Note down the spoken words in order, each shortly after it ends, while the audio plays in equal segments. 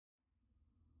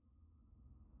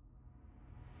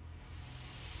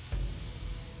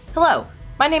Hello,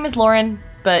 my name is Lauren,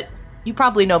 but you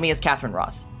probably know me as Catherine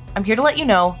Ross. I'm here to let you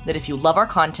know that if you love our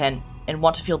content and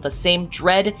want to feel the same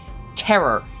dread,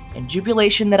 terror, and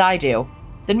jubilation that I do,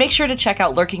 then make sure to check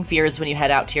out Lurking Fears when you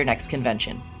head out to your next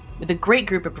convention. With a great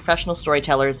group of professional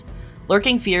storytellers,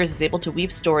 Lurking Fears is able to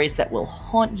weave stories that will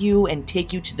haunt you and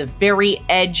take you to the very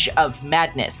edge of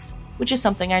madness, which is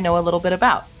something I know a little bit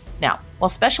about. Now, while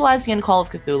specializing in Call of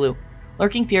Cthulhu,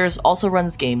 Lurking Fears also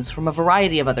runs games from a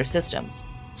variety of other systems.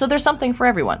 So there's something for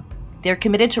everyone. They're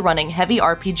committed to running heavy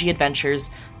RPG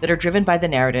adventures that are driven by the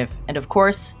narrative and, of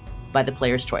course, by the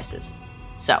player's choices.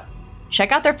 So,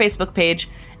 check out their Facebook page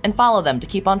and follow them to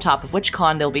keep on top of which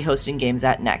con they'll be hosting games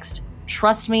at next.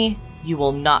 Trust me, you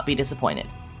will not be disappointed.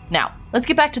 Now, let's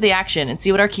get back to the action and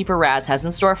see what our Keeper Raz has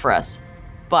in store for us.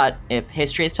 But if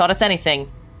history has taught us anything,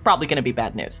 probably going to be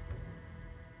bad news.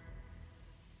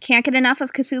 Can't get enough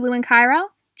of Cthulhu in Cairo?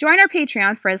 Join our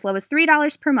Patreon for as low as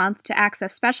 $3 per month to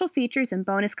access special features and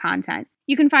bonus content.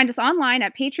 You can find us online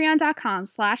at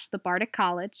patreon.com/thebardic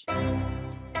college.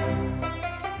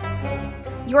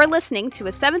 You're listening to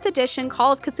a 7th edition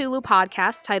Call of Cthulhu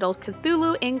podcast titled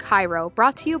Cthulhu in Cairo,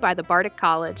 brought to you by the Bardic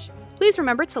College. Please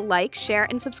remember to like, share,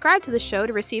 and subscribe to the show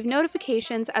to receive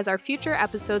notifications as our future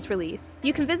episodes release.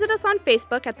 You can visit us on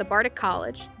Facebook at the Bardic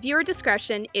College. Viewer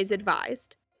discretion is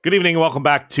advised. Good evening and welcome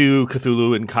back to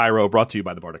Cthulhu in Cairo, brought to you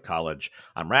by the Bardic College.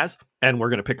 I'm Raz, and we're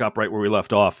going to pick up right where we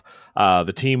left off.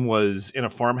 The team was in a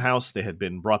farmhouse. They had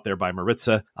been brought there by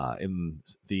Maritza in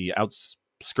the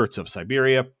outskirts of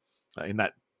Siberia, in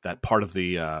that part of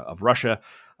of Russia,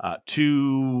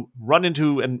 to run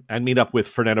into and meet up with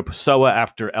Fernando Pessoa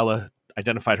after Ella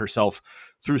identified herself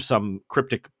through some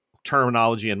cryptic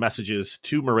terminology and messages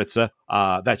to Maritza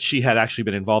that she had actually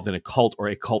been involved in a cult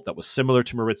that was similar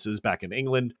to Maritza's back in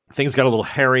England. Things got a little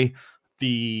hairy.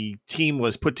 The team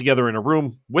was put together in a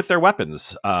room with their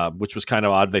weapons, which was kind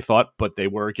of odd, they thought, but they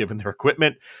were given their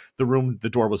equipment. The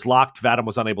door was locked. Vadim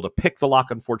was unable to pick the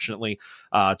lock, unfortunately,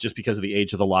 just because of the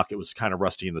age of the lock. It was kind of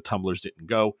rusty and the tumblers didn't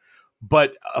go.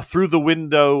 But through the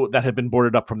window that had been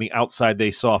boarded up from the outside,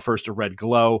 they saw first a red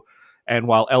glow. And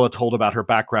while Ella told about her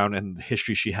background and the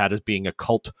history she had as being a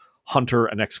cult hunter,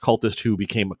 an ex-cultist who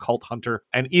became a cult hunter,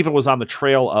 and even was on the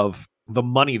trail of the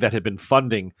money that had been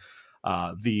funding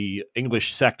the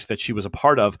English sect that she was a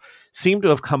part of, seemed to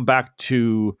have come back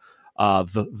to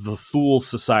the Thule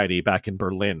Society back in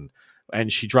Berlin.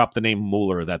 And she dropped the name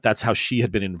Mueller, that's how she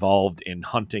had been involved in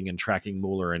hunting and tracking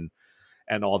Mueller and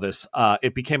all this.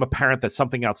 It became apparent that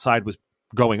something outside was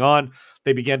going on.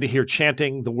 They began to hear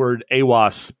chanting, the word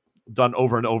AWAS done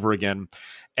over and over again.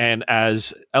 And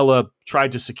as Ella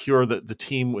tried to secure the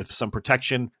team with some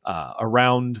protection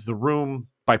around the room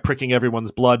by pricking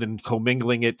everyone's blood and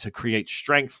commingling it to create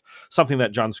strength, something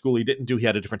that John Schooley didn't do. He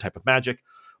had a different type of magic.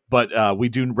 But we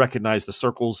do recognize the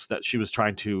circles that she was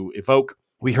trying to evoke.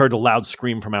 We heard a loud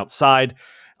scream from outside,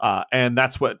 and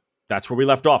that's where we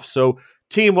left off. So,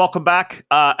 team, welcome back.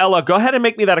 Ella, go ahead and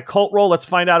make me that occult roll. Let's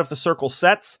find out if the circle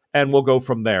sets, and we'll go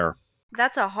from there.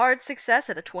 That's a hard success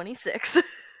at a 26.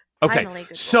 Okay,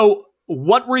 so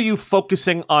what were you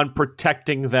focusing on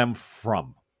protecting them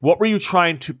from? What were you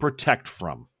trying to protect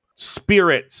from?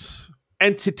 Spirits,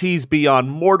 entities beyond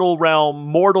mortal realm,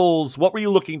 mortals. What were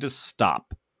you looking to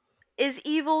stop? Is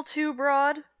evil too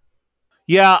broad?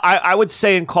 Yeah, I would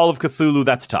say in Call of Cthulhu,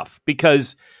 that's tough.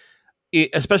 Because,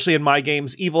 especially in my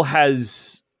games, evil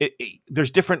has...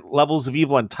 there's different levels of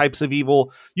evil and types of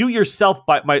evil. You yourself,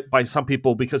 by some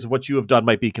people, because of what you have done,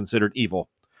 might be considered evil.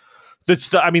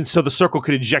 So the circle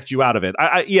could eject you out of it.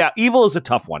 Yeah, evil is a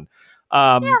tough one.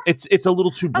 It's a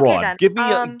little too broad.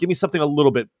 Okay, give me something a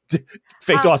little bit.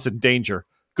 Faye Dawson, danger.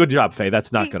 Good job, Faye.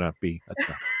 That's not gonna be. That's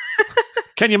not.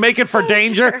 Can you make it for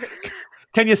danger? Sure.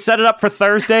 Can you set it up for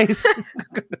Thursdays?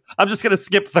 I'm just gonna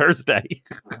skip Thursday.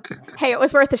 Hey, it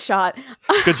was worth a shot.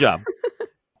 Good job.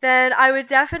 Then I would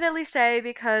definitely say,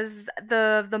 because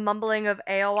the mumbling of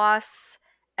Aowas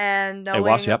and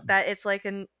knowing that it's like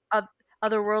an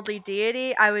otherworldly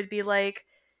deity, I would be like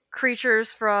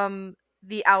creatures from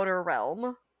the outer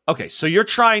realm. Okay, so you're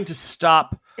trying to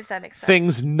stop, if that makes sense,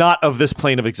 things not of this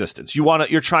plane of existence.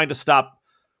 You're trying to stop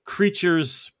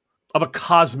creatures of a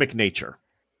cosmic nature.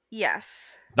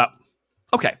 Yes.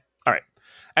 Okay, all right.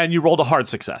 And you rolled a hard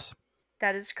success.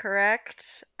 That is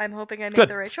correct. I'm hoping I made Good.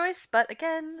 the right choice, but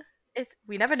again,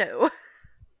 we never know.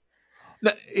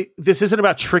 This isn't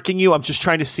about tricking you. I'm just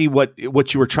trying to see what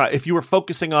you were trying. If you were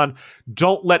focusing on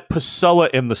don't let Pessoa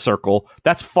in the circle,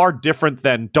 that's far different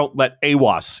than don't let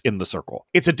Awas in the circle.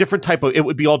 It's a different type of. It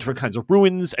would be all different kinds of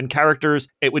ruins and characters.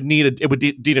 It would need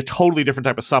a totally different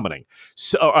type of summoning.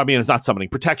 So I mean, it's not summoning,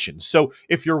 protection. So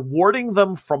if you're warding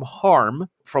them from harm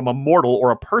from a mortal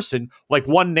or a person, like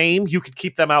one name, you could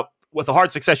keep them out with a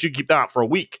hard success. You can keep them out for a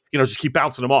week. Just keep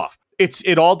bouncing them off.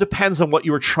 It all depends on what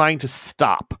you were trying to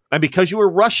stop. And because you were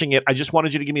rushing it, I just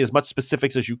wanted you to give me as much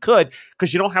specifics as you could,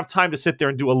 because you don't have time to sit there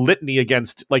and do a litany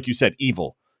against, like you said,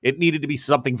 evil. It needed to be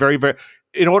something very, very...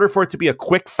 In order for it to be a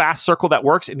quick, fast circle that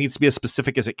works, it needs to be as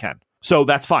specific as it can. So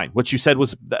that's fine. What you said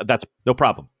was... That's no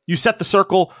problem. You set the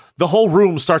circle. The whole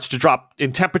room starts to drop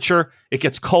in temperature. It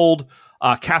gets cold.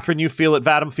 Catherine, you feel it.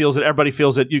 Vadim feels it. Everybody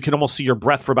feels it. You can almost see your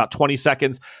breath for about 20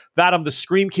 seconds. Vadim, the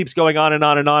scream keeps going on and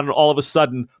on and on, and all of a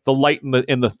sudden, the light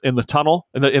in the tunnel,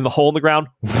 in the hole in the ground,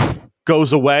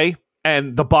 goes away,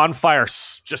 and the bonfire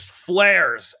just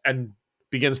flares and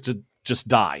begins to just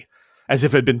die, as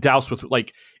if it had been doused with,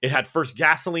 like, it had first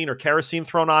gasoline or kerosene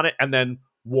thrown on it, and then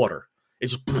water. It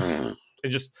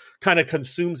just kind of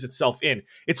consumes itself in.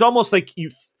 It's almost like you...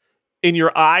 In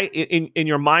your eye, in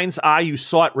your mind's eye, you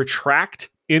saw it retract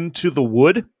into the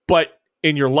wood, but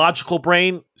in your logical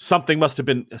brain, something must have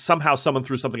been, somehow someone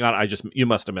threw something on it. You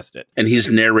must have missed it. And he's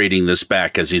narrating this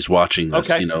back as he's watching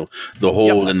this. Okay. The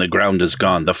hole in the ground is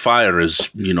gone. The fire is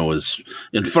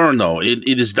inferno.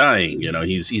 It is dying.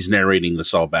 He's narrating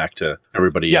this all back to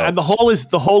everybody else. Yeah, and the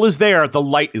hole is there. The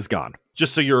light is gone.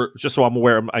 Just so I'm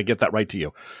aware, I get that right to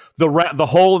you. The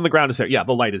hole in the ground is there. Yeah,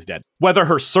 the light is dead. Whether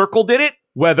her circle did it,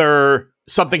 whether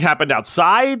something happened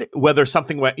outside, whether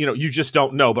something went, you just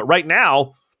don't know. But right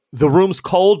now, the room's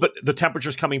cold, but the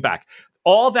temperature's coming back.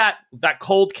 All that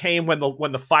cold came when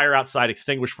the fire outside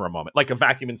extinguished for a moment, like a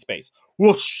vacuum in space.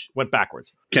 Whoosh, went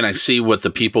backwards. Can I see what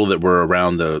the people that were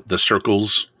around the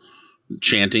circles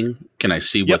chanting? Can I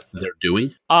see what they're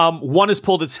doing? One has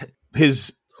pulled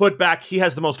his hood back. He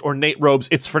has the most ornate robes.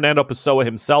 It's Fernando Pessoa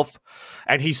himself,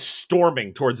 and he's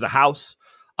storming towards the house.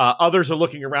 Others are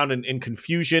looking around in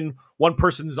confusion. One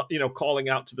person's, calling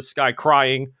out to the sky,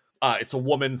 crying. It's a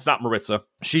woman. It's not Maritza.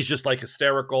 She's just like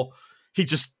hysterical.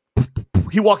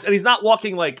 He walks, and he's not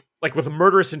walking like with a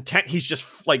murderous intent. He's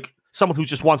just like someone who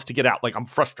just wants to get out. Like, I'm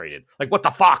frustrated. Like, what the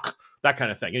fuck? That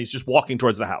kind of thing. And he's just walking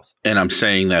towards the house. And I'm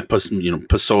saying that,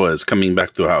 Pessoa is coming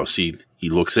back to the house. He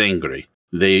looks angry.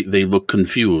 They look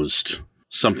confused.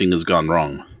 Something has gone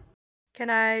wrong.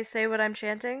 Can I say what I'm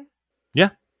chanting? Yeah.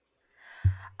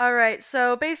 All right,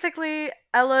 so basically,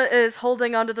 Ella is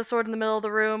holding onto the sword in the middle of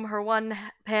the room. Her one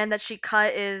hand that she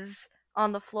cut is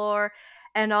on the floor,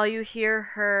 and all you hear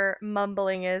her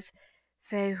mumbling is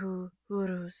Fehu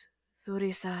urus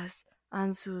thurisas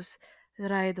ansus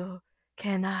raido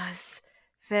kenas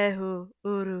Fehu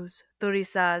urus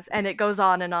thurisas, and it goes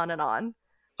on and on and on.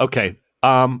 Okay,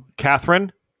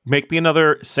 Catherine, make me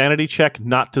another sanity check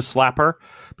not to slap her,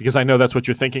 because I know that's what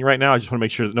you're thinking right now. I just want to make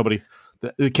sure that nobody...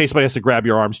 In case somebody has to grab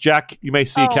your arms. Jack, you may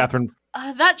see Catherine.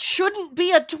 That shouldn't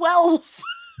be a 12.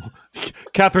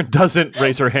 Catherine doesn't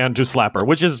raise her hand to slap her,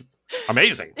 which is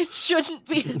amazing. It shouldn't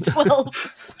be a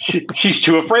 12. She's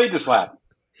too afraid to slap.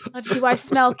 Do I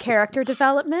smell character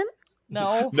development?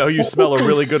 No. No, you smell a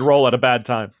really good roll at a bad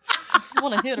time. I just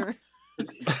want to hit her.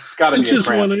 It's got to be a just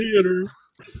cramp. want to hit her.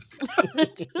 I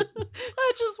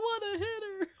just want to hit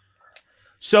her.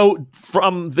 So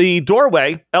from the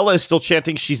doorway, Ella is still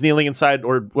chanting. She's kneeling inside,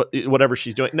 or whatever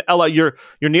she's doing. Ella, you're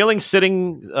kneeling,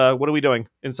 sitting. What are we doing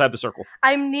inside the circle?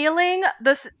 I'm kneeling.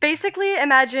 Basically,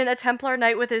 imagine a Templar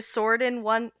knight with his sword in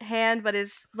one hand, but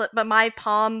my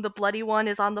palm, the bloody one,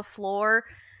 is on the floor.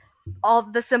 All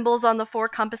the symbols on the 4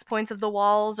 compass points of the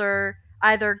walls are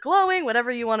either glowing,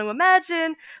 whatever you want to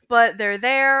imagine, but they're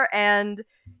there, and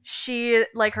she,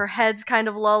 like, her head's kind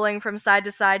of lolling from side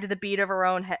to side to the beat of her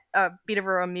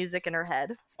own music in her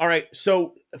head. All right,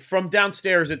 so from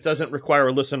downstairs, it doesn't require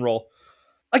a listen roll.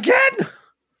 Again!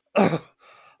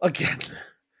 Again.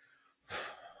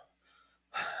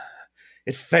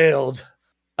 It failed.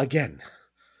 Again.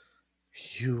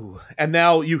 And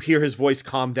now you hear his voice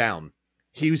calm down.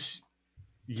 He was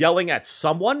yelling at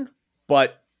someone,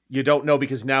 but you don't know,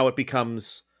 because now it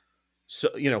becomes... So,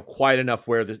 quiet enough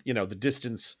where the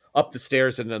distance up the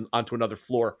stairs and then onto another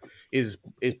floor is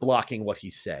blocking what he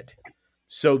said.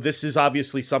 So this is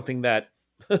obviously something that,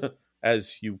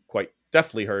 as you quite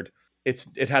deftly heard,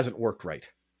 it hasn't worked right.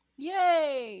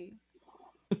 Yay!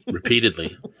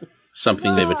 Repeatedly.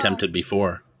 Something they've attempted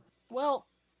before. Well,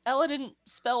 Ella didn't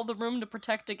spell the room to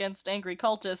protect against angry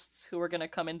cultists who are going to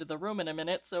come into the room in a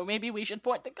minute, so maybe we should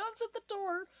point the guns at the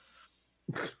door.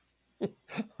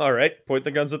 All right, point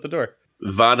the guns at the door.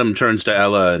 Vadam turns to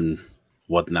Ella and,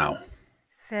 what now?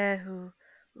 Fehu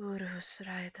urus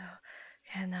raido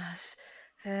kenas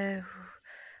fehu.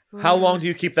 How long do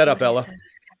you keep that up, Ella?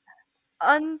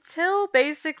 Until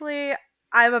basically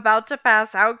I'm about to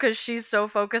pass out because she's so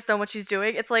focused on what she's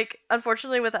doing. It's like,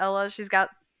 unfortunately with Ella, she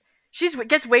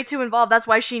gets way too involved. That's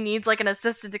why she needs like an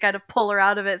assistant to kind of pull her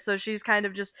out of it. So she's kind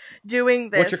of just doing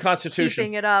this. What's your constitution?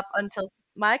 Keeping it up until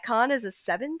my con is a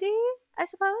 70, I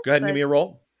suppose. Go ahead and give me a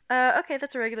roll. Okay,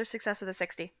 that's a regular success with a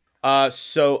 60.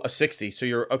 So a 60. So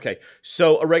you're okay.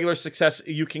 So a regular success,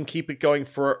 you can keep it going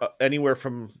for anywhere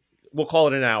from, we'll call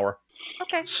it an hour.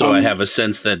 Okay. So I have a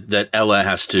sense that Ella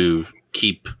has to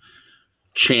keep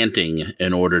chanting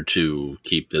in order to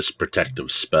keep this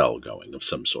protective spell going of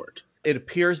some sort. It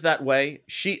appears that way.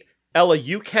 Ella,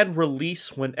 you can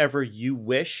release whenever you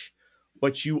wish,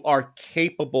 but you are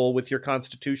capable with your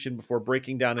constitution before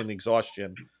breaking down in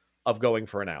exhaustion of going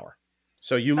for an hour.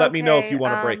 So you let me know if you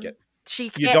want to break it. She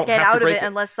can't get out of it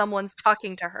unless someone's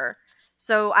talking to her.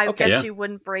 So I guess she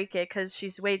wouldn't break it because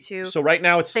she's way too. So right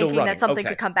now it's still running. Thinking that something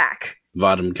could come back.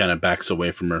 Vadam kind of backs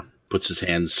away from her, puts his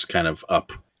hands kind of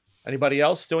up. Anybody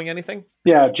else doing anything?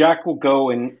 Yeah, Jack will go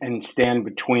and stand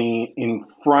in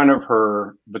front of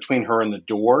her, between her and the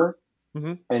door,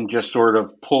 and just sort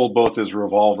of pull both his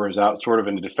revolvers out, sort of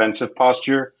in a defensive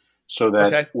posture, so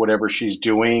that whatever she's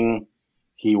doing,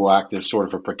 he will act as sort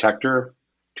of a protector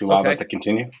to allow that to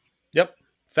continue. Yep.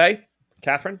 Faye?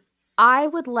 Catherine? I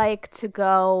would like to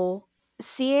go,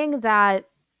 seeing that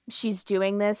she's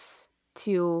doing this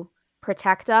to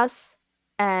protect us,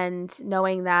 and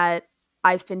knowing that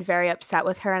I've been very upset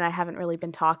with her and I haven't really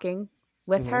been talking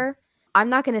with her. I'm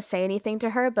not going to say anything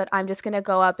to her, but I'm just going to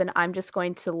go up and I'm just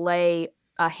going to lay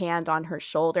a hand on her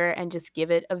shoulder and just give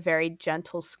it a very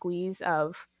gentle squeeze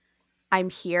of,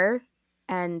 I'm here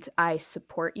and I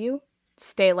support you.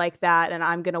 Stay like that, and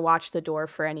I'm going to watch the door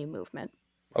for any movement.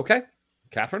 Okay.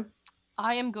 Catherine?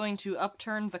 I am going to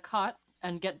upturn the cot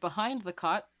and get behind the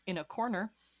cot in a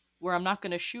corner where I'm not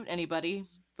going to shoot anybody,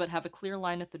 but have a clear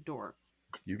line at the door.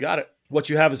 You got it. What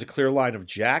you have is a clear line of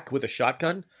Jack with a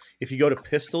shotgun. If you go to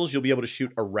pistols, you'll be able to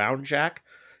shoot around Jack.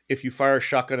 If you fire a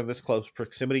shotgun in this close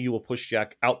proximity, you will push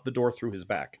Jack out the door through his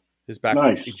back. His back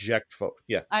will eject foe.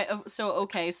 Yeah.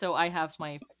 So I have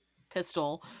my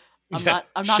pistol. I'm not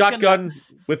shotgun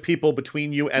with people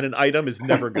between you and an item is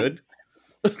never good.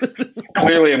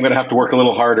 Clearly, I'm going to have to work a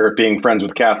little harder at being friends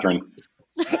with Catherine.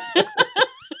 I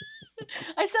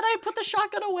said I put the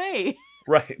shotgun away.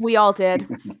 Right. We all did.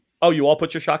 Oh, you all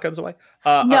put your shotguns away?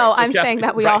 No, right, so I'm saying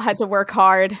that we all had to work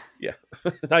hard. Yeah.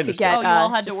 to get, you all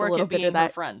had to work at being her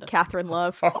friend. Catherine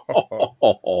love.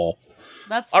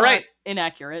 That's all right.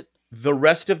 Inaccurate. The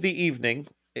rest of the evening,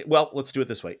 let's do it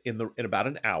this way. In about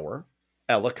an hour,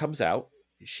 Ella comes out.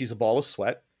 She's a ball of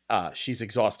sweat. She's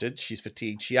exhausted. She's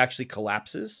fatigued. She actually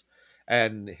collapses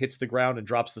and hits the ground and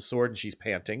drops the sword, and she's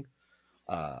panting.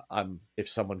 If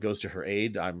someone goes to her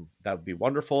aid, that would be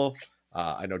wonderful.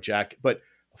 I know Jack, but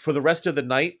for the rest of the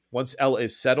night, once Ella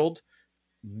is settled,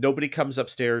 nobody comes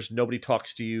upstairs. Nobody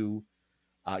talks to you.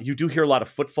 You do hear a lot of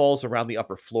footfalls around the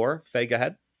upper floor. Faye, go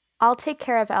ahead. I'll take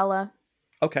care of Ella.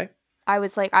 Okay. I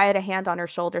had a hand on her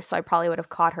shoulder, so I probably would have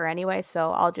caught her anyway.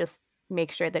 So I'll just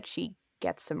make sure that she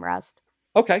gets some rest.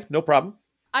 Okay, no problem.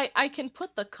 I can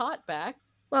put the cot back.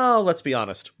 Well, let's be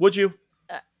honest. Would you?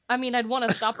 I mean, I'd want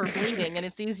to stop her bleeding, and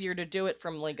it's easier to do it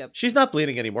from like a... She's not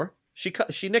bleeding anymore. She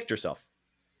nicked herself.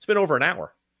 It's been over an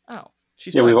hour. Oh.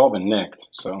 She's fine. We've all been nicked,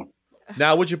 so...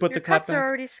 Now, would you put the cot back? Your cuts are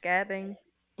already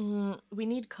scabbing. We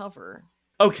need cover.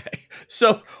 Okay,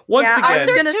 so once again... I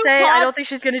was going to say, I don't think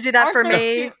she's going to do that for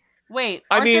me. Wait,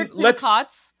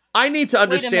 cots? I need to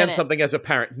understand something as a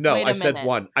parent. No, I said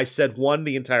one. I said one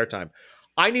the entire time.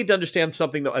 I need to understand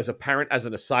something, though, as a parent, as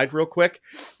an aside real quick.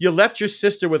 You left your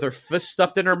sister with her fist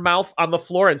stuffed in her mouth on the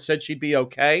floor and said she'd be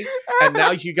okay. And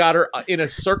now you got her in a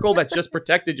circle that just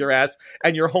protected your ass.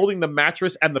 And you're holding the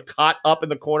mattress and the cot up in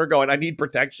the corner going, I need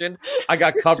protection. I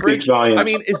got coverage. I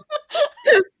mean,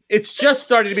 it's just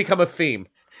starting to become a theme.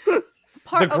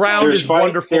 The ground is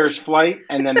wonderful. There's Flight,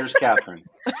 and then there's Catherine.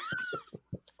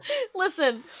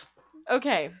 Listen,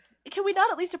 okay. Can we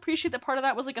not at least appreciate that part of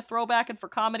that was like a throwback and for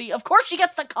comedy? Of course she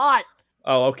gets the cot!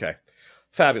 Oh, okay.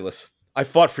 Fabulous. I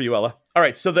fought for you, Ella. All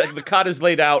right, so the cot is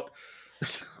laid out.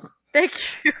 Thank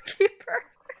you,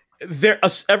 Keeper.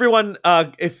 Everyone,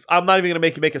 if I'm not even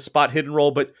going to make a spot hidden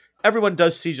roll, but everyone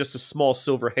does see just a small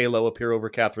silver halo appear over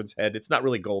Catherine's head. It's not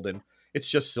really golden. It's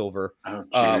just silver. Oh,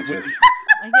 Jesus.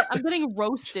 I'm getting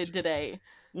roasted today.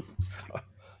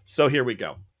 So here we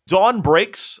go. Dawn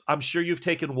breaks. I'm sure you've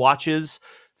taken watches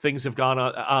things have gone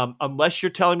on. Unless you're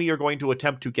telling me you're going to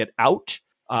attempt to get out,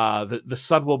 the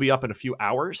sun will be up in a few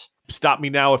hours. Stop me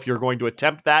now if you're going to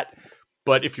attempt that.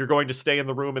 But if you're going to stay in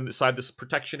the room inside this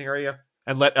protection area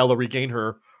and let Ella regain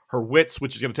her wits,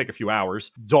 which is going to take a few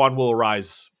hours, dawn will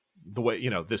arise the way,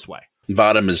 this way.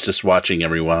 Vadam is just watching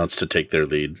everyone else to take their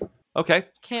lead. Okay.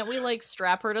 Can't we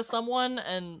strap her to someone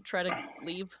and try to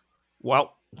leave?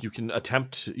 Well, you can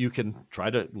try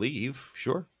to leave,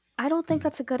 sure. I don't think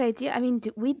that's a good idea. I mean,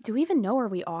 do we even know where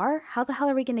we are? How the hell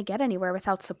are we going to get anywhere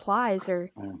without supplies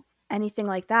or anything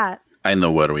like that? I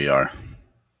know where we are.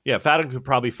 Yeah, Fadden could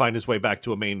probably find his way back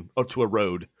to a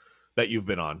road that you've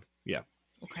been on. Yeah.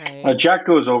 Okay. Jack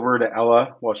goes over to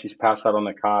Ella while she's passed out on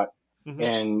the cot,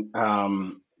 and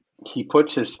he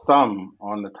puts his thumb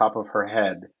on the top of her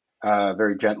head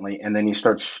very gently, and then he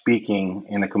starts speaking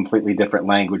in a completely different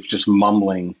language, just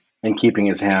mumbling and keeping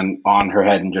his hand on her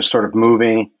head and just sort of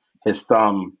moving his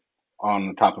thumb on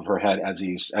the top of her head as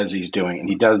he's doing. And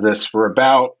he does this for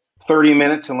about 30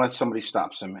 minutes unless somebody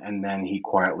stops him, and then he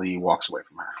quietly walks away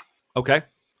from her. Okay.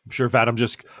 I'm sure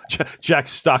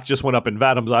Jack's stock just went up in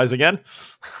Vadam's eyes again.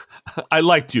 I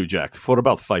liked you, Jack, for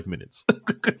about 5 minutes.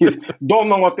 Yes. Don't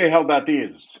know what the hell that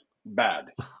is. Bad.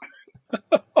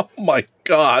 Oh my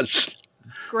gosh.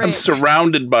 Great. I'm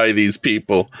surrounded by these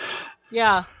people.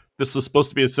 Yeah. This was supposed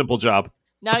to be a simple job.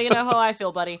 Now you know how I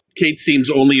feel, buddy. Kate seems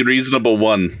only reasonable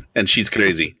one, and she's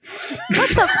crazy. What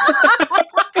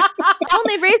the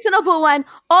only reasonable one.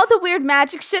 All the weird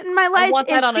magic shit in my life want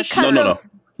that is on a because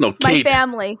No, of my my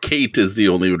family. Kate is the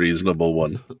only reasonable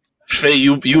one. Faye,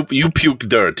 you puke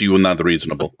dirt. You are not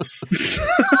reasonable.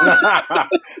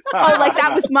 Oh, like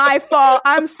that was my fault.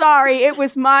 I'm sorry. It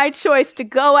was my choice to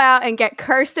go out and get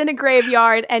cursed in a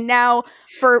graveyard. And now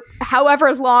for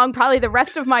however long, probably the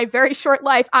rest of my very short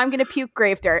life, I'm going to puke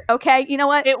grave dirt. Okay? You know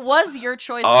what? It was your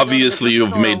choice. Obviously,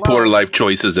 you've made alone. poor life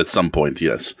choices at some point,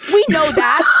 yes. We know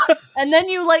that. And then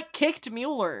you kicked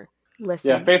Mueller. Listen.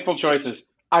 Yeah, faithful choices.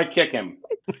 I kick him.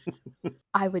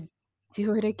 I would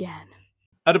do it again.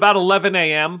 At about 11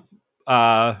 a.m.,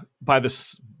 by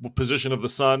the position of the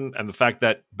sun and the fact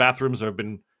that bathrooms have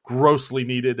been grossly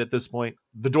needed at this point,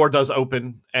 the door does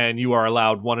open and you are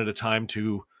allowed one at a time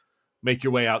to make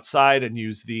your way outside and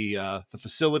use the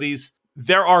facilities.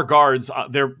 There are guards.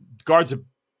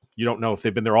 You don't know if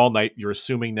they've been there all night. You're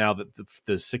assuming now that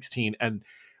the 16 and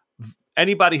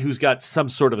anybody who's got some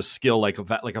sort of a skill like a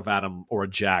Vadam or a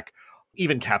Jack,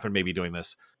 even Catherine may be doing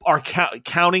this, are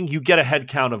counting. You get a head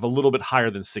count of a little bit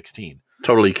higher than 16.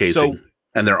 Totally casing. So,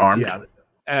 and they're armed?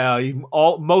 Yeah.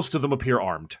 Most of them appear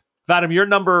armed. Vadam, your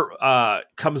number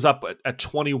comes up at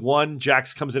 21.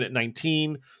 Jack's comes in at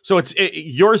 19. So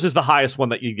yours is the highest one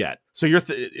that you get. So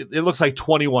it looks like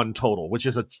 21 total, which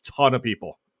is a ton of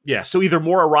people. Yeah, so either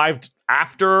more arrived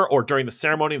after or during the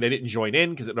ceremony, they didn't join in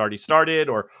because it already started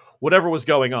or whatever was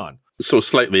going on. So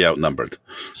slightly outnumbered.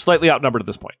 Slightly outnumbered at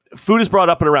this point. Food is brought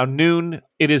up at around noon.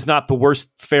 It is not the worst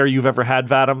fare you've ever had,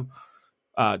 Vadam.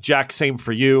 Jack, same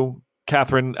for you.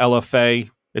 Catherine, Ella,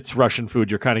 Faye, it's Russian food.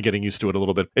 You're kind of getting used to it a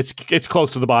little bit. It's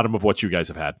close to the bottom of what you guys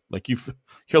have had.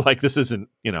 You're like, this isn't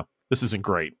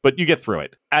great, but you get through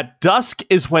it. At dusk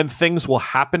is when things will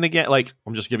happen again.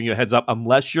 I'm just giving you a heads up.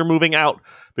 Unless you're moving out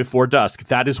before dusk,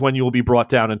 that is when you will be brought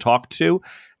down and talked to,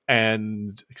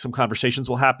 and some conversations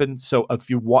will happen. So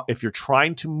if you're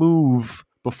trying to move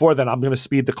before then, I'm going to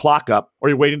speed the clock up, or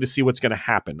you're waiting to see what's going to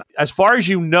happen. As far as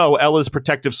you know, Ella's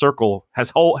protective circle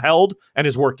has held and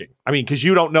is working. I mean, because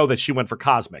you don't know that she went for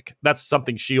cosmic. That's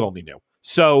something she only knew.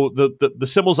 So the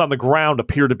symbols on the ground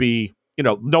appear to be,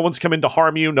 no one's come in to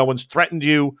harm you. No one's threatened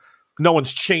you. No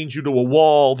one's chained you to a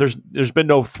wall. There's been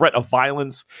no threat of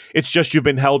violence. It's just you've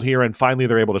been held here, and finally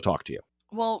they're able to talk to you.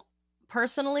 Well,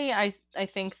 personally, I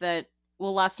think that,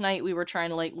 last night we were trying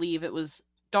to leave. It was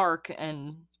dark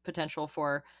and potential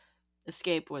for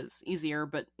escape was easier,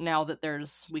 but now that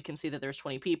we can see that there's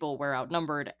 20 people, we're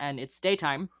outnumbered, and it's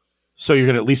daytime. So you're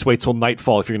going to at least wait till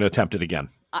nightfall if you're going to attempt it again.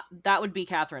 That would be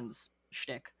Catherine's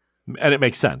shtick. And it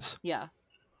makes sense. Yeah.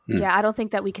 Yeah, I don't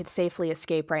think that we could safely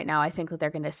escape right now. I think that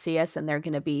they're going to see us and they're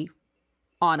going to be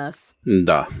on us.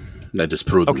 Nah, that is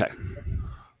prudent. Okay.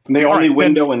 And the only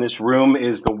window in this room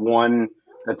is the one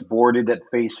that's boarded that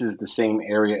faces the same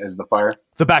area as the fire?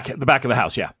 The back of the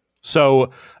house, yeah. So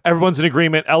everyone's in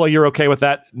agreement. Ella, you're okay with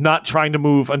that? Not trying to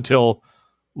move until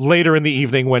later in the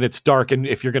evening when it's dark and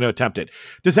if you're going to attempt it.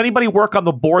 Does anybody work on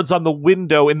the boards on the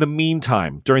window in the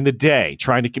meantime during the day,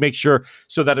 trying to make sure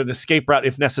so that an escape route,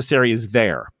 if necessary, is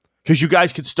there? Because you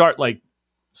guys could start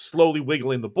slowly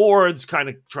wiggling the boards, kind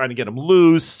of trying to get them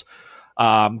loose,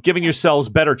 giving yourselves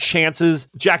better chances.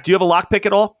 Jack, do you have a lockpick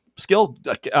at all? Skill?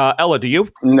 Ella, do you?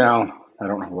 No. I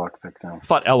don't have a lockpick now.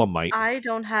 Thought Ella might. I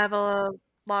don't have a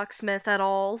locksmith at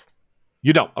all.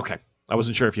 You don't? Okay. I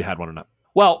wasn't sure if you had one or not.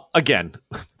 Well, again,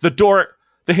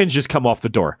 the hinges come off the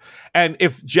door. And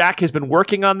if Jack has been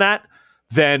working on that,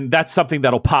 then that's something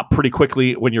that'll pop pretty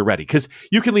quickly when you're ready. Because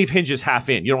you can leave hinges half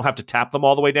in. You don't have to tap them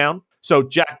all the way down. So,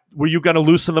 Jack, were you going to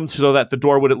loosen them so that the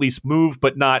door would at least move,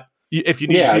 but not if you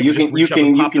need to?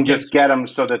 You can just get them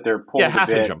so that they're pulled half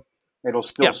a bit. Inch them. It'll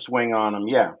still swing on them.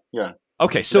 Yeah.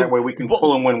 Okay, so that way we can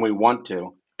pull them when we want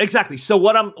to. Exactly. So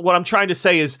what I'm trying to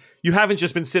say is you haven't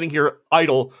just been sitting here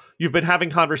idle. You've been having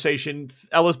conversation.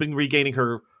 Ella's been regaining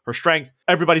her strength.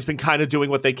 Everybody's been kind of doing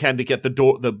what they can to get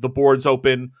the boards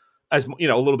open as a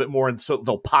little bit more, and so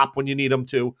they'll pop when you need them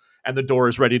to, and the door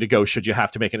is ready to go should you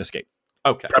have to make an escape.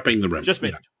 Okay. Prepping the room. Just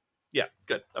me. Yeah,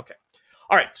 good. Okay.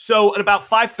 All right. So at about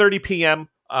 5:30 p.m.,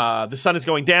 the sun is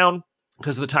going down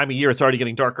because of the time of year. It's already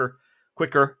getting darker,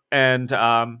 quicker, and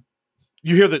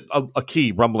you hear a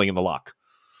key rumbling in the lock.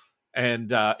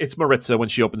 And it's Maritza when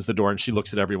she opens the door and she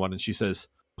looks at everyone and she says,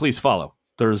 "Please follow.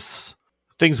 There's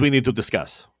things we need to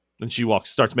discuss." And she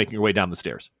starts making her way down the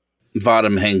stairs.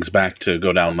 Vadam hangs back to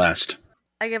go down last.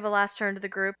 I give a last turn to the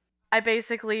group. I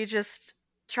basically just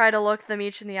try to look them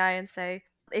each in the eye and say,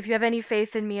 if you have any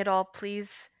faith in me at all,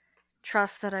 please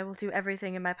trust that I will do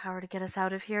everything in my power to get us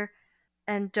out of here.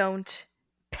 And don't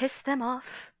piss them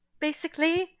off,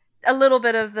 basically. A little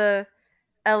bit of the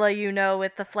Ella,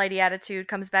 with the flighty attitude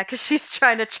comes back because she's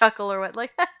trying to chuckle or what,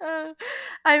 like,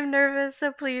 I'm nervous,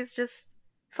 so please just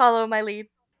follow my lead.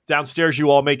 Downstairs, you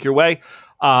all make your way.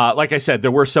 Like I said,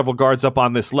 there were several guards up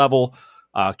on this level,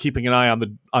 keeping an eye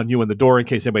on you and the door in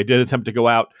case anybody did attempt to go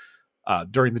out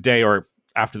during the day or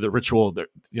after the ritual.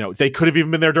 They could have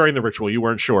even been there during the ritual. You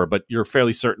weren't sure, but you're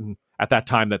fairly certain at that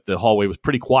time that the hallway was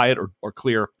pretty quiet or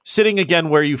clear. Sitting again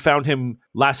where you found him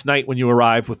last night when you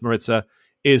arrived with Maritza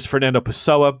is Fernando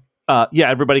Pessoa.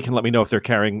 Everybody can let me know if they're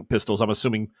carrying pistols. I'm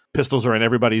assuming pistols are in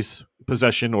everybody's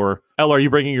possession. Or Ella, are you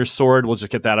bringing your sword? We'll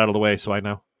just get that out of the way so I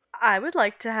know. I would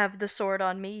like to have the sword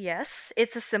on me, yes.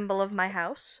 It's a symbol of my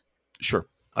house. Sure.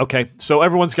 Okay, so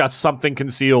everyone's got something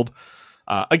concealed.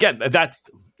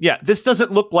 This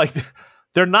doesn't look like...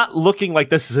 They're not looking like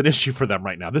this is an issue for them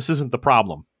right now. This isn't the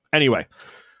problem. Anyway,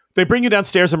 they bring you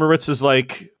downstairs and Maritza's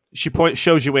like... She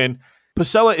shows you in.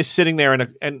 Pessoa is sitting there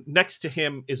and next to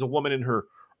him is a woman in her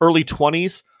early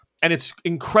 20s, and it's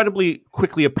incredibly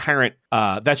quickly apparent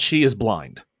that she is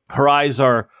blind. Her eyes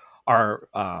are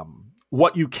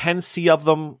what you can see of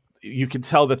them. You can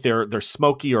tell that they're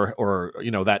smoky or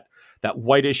that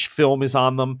whitish film is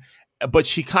on them, but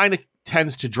she kind of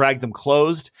tends to drag them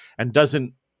closed and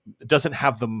doesn't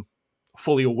have them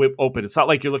fully open. It's not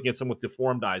like you're looking at someone with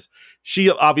deformed eyes.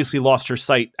 She obviously lost her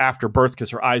sight after birth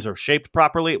because her eyes are shaped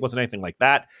properly. It wasn't anything like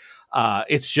that.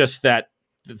 It's just that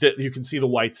you can see the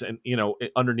whites and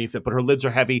underneath it, but her lids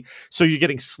are heavy, so you're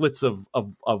getting slits of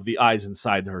the eyes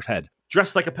inside her head.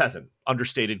 Dressed like a peasant,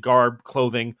 understated garb,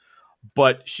 clothing,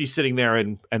 but she's sitting there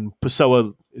and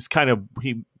Pessoa is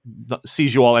he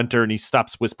sees you all enter and he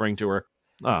stops whispering to her.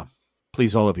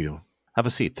 Please, all of you, have a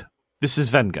seat. This is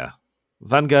Venga.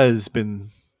 Venga has been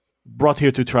brought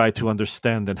here to try to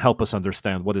understand and help us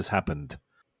understand what has happened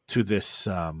to this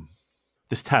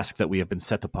task that we have been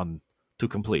set upon to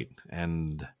complete,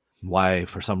 and why,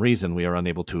 for some reason, we are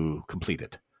unable to complete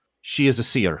it. She is a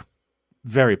seer,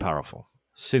 very powerful.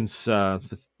 Since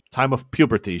the time of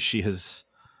puberty, she has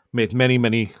made many,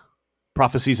 many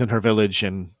prophecies in her village,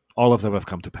 and all of them have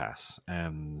come to pass.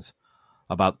 And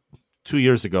about 2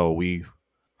 years ago, we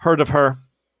heard of her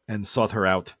and sought her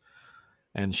out,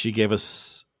 and she gave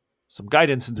us some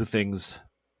guidance into things.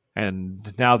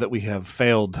 And now that we have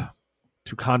failed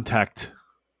to contact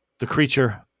the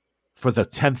creature for the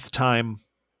 10th time,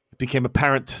 it became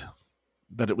apparent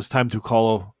that it was time to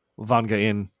call Vanga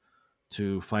in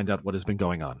to find out what has been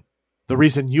going on. The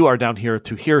reason you are down here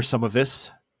to hear some of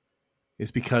this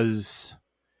is because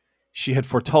she had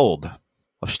foretold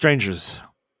of strangers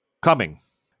coming,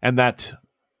 and that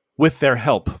with their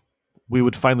help, we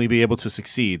would finally be able to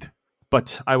succeed.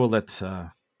 But I will let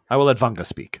Vanga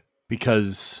speak,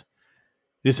 because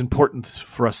it is important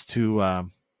for us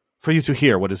for you to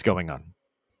hear what is going on.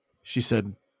 She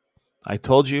said, I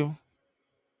told you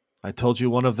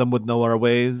one of them would know our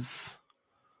ways,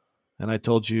 and I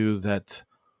told you that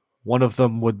one of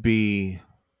them would be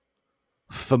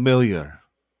familiar.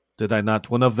 Did I not?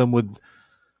 One of them would,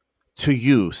 to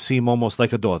you, seem almost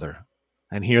like a daughter.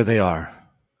 And here they are,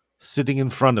 sitting in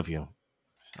front of you.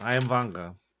 I am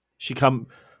Vanga.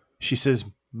 She says,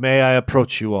 may I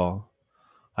approach you all?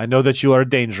 I know that you are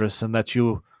dangerous and that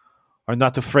you are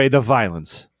not afraid of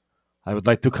violence. I would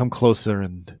like to come closer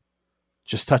and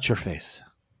just touch your face.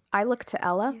 I look to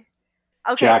Ella.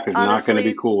 Okay, Jack is honestly, not going to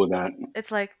be cool with that.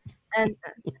 It's like, and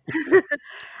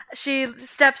she's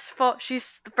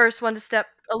the first one to step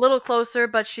a little closer,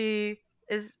 but she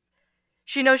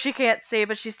knows she can't see,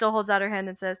 but she still holds out her hand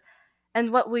and says,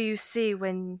 "And what will you see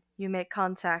when you make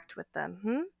contact with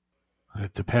them?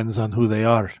 It depends on who they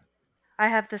are. I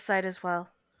have the sight as well,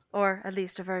 or at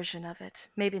least a version of it.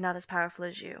 Maybe not as powerful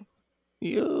as you."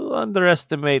 You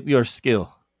underestimate your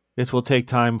skill. It will take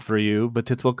time for you, but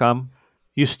it will come.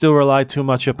 You still rely too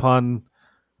much upon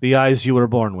the eyes you were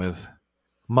born with.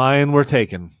 Mine were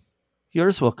taken.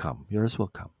 Yours will come. Yours will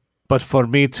come. But for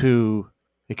me to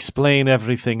explain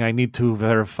everything, I need to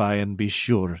verify and be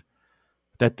sure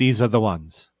that these are the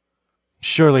ones.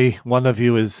 Surely one of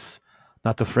you is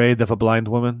not afraid of a blind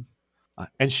woman?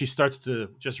 And she starts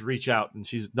to just reach out, and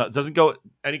she doesn't go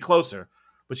any closer,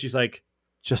 but she's like,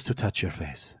 just to touch your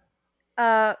face.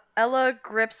 Ella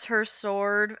grips her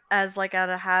sword as like out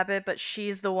of habit, but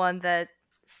she's the one that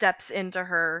steps into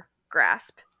her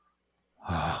grasp.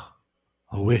 A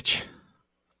witch.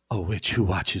 A witch who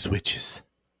watches witches.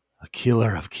 A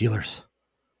killer of killers.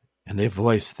 And a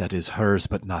voice that is hers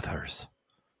but not hers.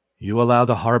 You allow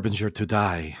the harbinger to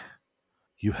die.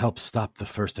 You help stop the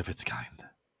first of its kind.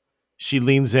 She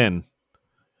leans in.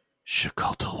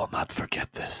 Shakoto will not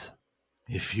forget this.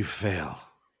 If you fail,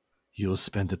 you will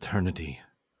spend eternity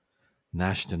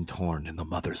gnashed and torn in the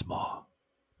mother's maw.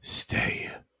 Stay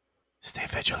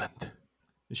vigilant.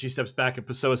 And she steps back and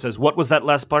Pessoa says, what was that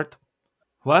last part?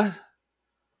 What?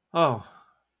 Oh,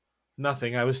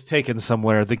 nothing. I was taken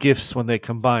somewhere. The gifts, when they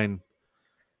combine,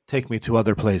 take me to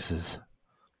other places.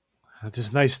 It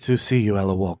is nice to see you,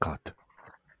 Ella Walcott.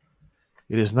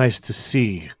 It is nice to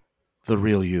see the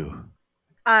real you.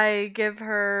 I give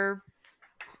her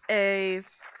a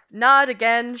nod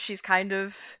again. She's kind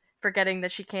of forgetting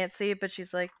that she can't see, but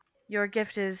she's like, your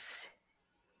gift is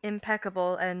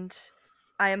impeccable, and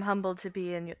I am humbled to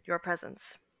be in your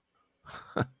presence.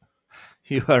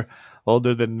 You are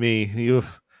older than me.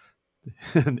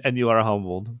 And you are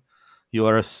humbled. You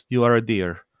are a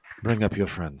dear. Bring up your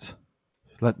friends.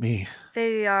 Let me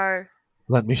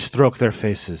stroke their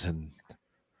faces and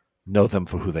know them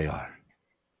for who they are.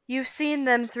 You've seen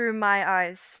them through my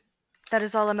eyes. That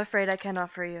is all I'm afraid I can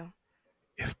offer you.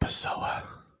 If Pessoa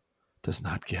does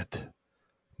not get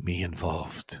me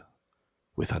involved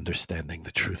with understanding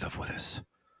the truth of this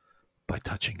by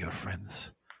touching your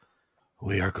friends,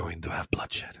 we are going to have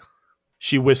bloodshed.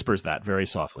 She whispers that very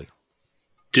softly.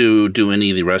 Do any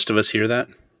of the rest of us hear that?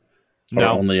 No.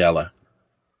 Or only Ella?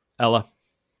 Ella?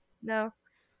 No.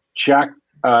 Jack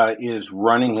is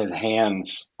running his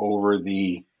hands over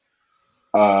the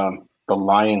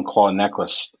lion claw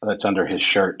necklace that's under his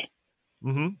shirt.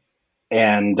 Mm-hmm.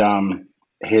 And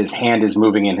his hand is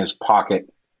moving in his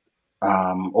pocket,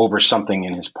 over something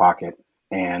in his pocket.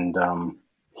 And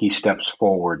he steps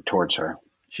forward towards her.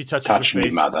 She touches Touch her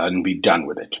face. me, mother, and be done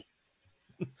with it.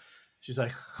 She's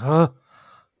like, huh?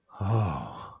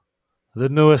 Oh, the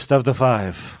newest of the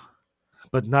 5.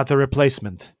 But not a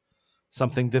replacement.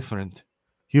 Something different.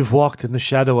 You've walked in the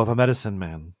shadow of a medicine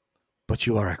man, but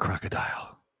you are a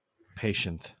crocodile.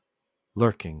 Patient,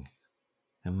 lurking,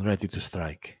 and ready to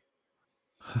strike.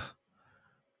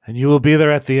 And you will be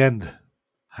there at the end.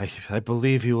 I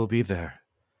believe you will be there.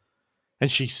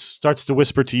 And she starts to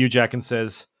whisper to you, Jack, and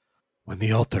says, when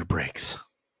the altar breaks,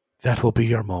 that will be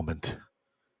your moment.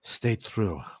 Stay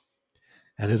true,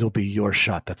 and it'll be your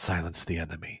shot that silenced the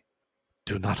enemy.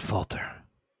 Do not falter.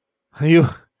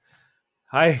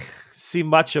 I see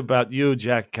much about you,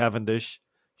 Jack Cavendish.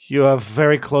 You are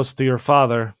very close to your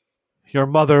father. Your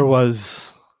mother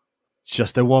was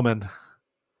just a woman.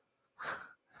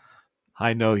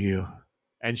 I know you.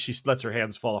 And she lets her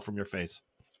hands fall from your face.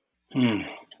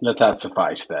 Let that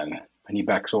suffice then. And he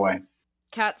backs away.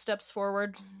 Kat steps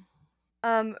forward.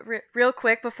 Real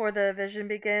quick before the vision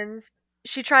begins,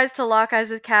 she tries to lock eyes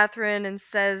with Catherine and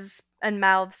says and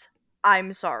mouths,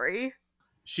 "I'm sorry."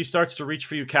 She starts to reach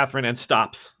for you, Catherine, and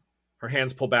stops. Her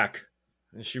hands pull back.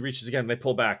 And she reaches again, they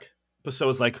pull back.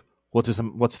 Pessoa's like,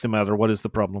 what's the matter? What is the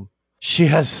problem? She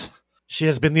has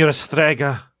been near a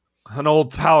strega. An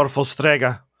old, powerful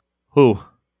strega. Who?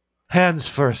 Hands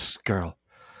first, girl.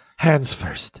 Hands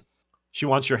first. She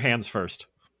wants your hands first.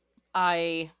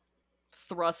 I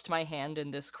thrust my hand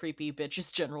in this creepy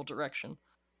bitch's general direction.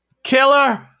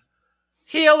 Killer!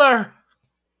 Healer!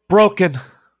 Broken.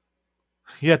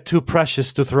 Yet too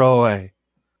precious to throw away.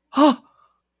 Huh!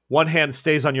 One hand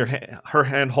stays on her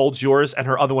hand holds yours, and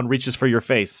her other one reaches for your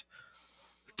face.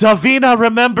 Davina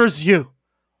remembers you!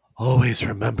 Always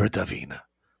remember, Davina.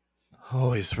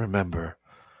 Always remember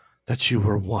that you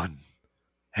were one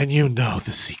And you know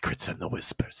the secrets and the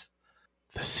whispers.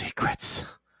 The secrets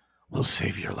will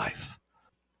save your life.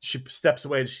 She steps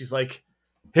away and she's like,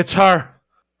 it's her.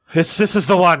 This is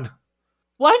the one.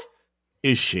 What?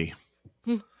 Is she?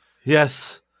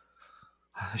 Yes.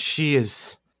 She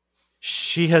is.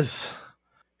 She has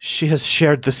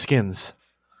shared the skins.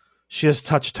 She has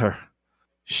touched her.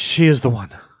 She is the one.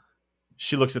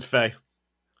 She looks at Faye.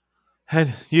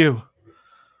 And you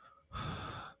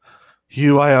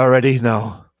I already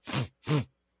know.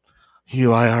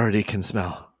 You I already can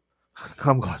smell.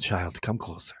 Come, child, come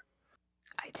closer.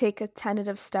 I take a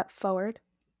tentative step forward.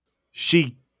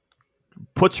 She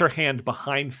puts her hand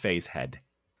behind Faye's head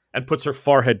and puts her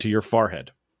forehead to your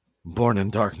forehead. Born in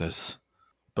darkness,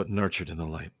 but nurtured in the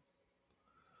light.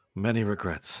 Many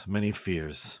regrets, many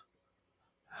fears,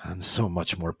 and so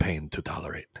much more pain to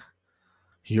tolerate.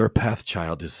 Your path,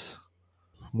 child, is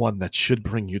one that should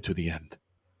bring you to the end.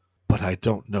 But I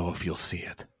don't know if you'll see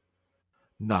it.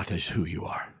 Not as who you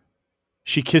are.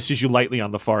 She kisses you lightly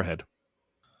on the forehead.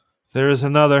 There is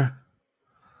another.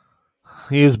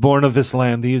 He is born of this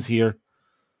land. He is here.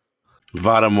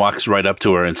 Vadam walks right up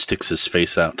to her and sticks his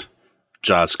face out,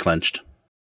 jaws clenched.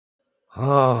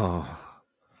 Oh.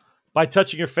 By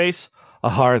touching your face, a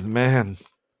hard man,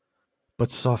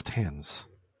 but soft hands,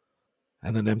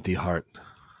 and an empty heart.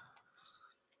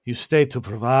 You stay to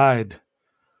provide,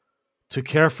 to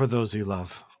care for those you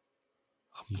love.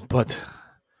 But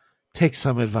take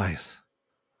some advice.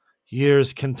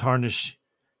 Years can tarnish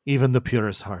even the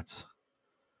purest hearts.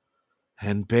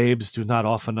 And babes do not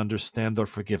often understand or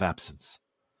forgive absence,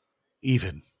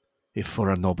 even if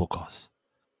for a noble cause.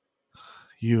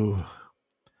 You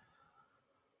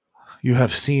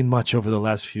have seen much over the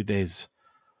last few days,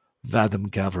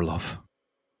 Vadam Gavrilov.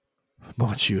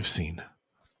 Much you have seen.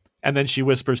 And then she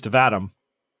whispers to Vadam,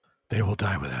 they will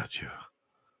die without you.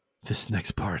 This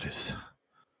next part is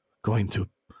going to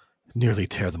nearly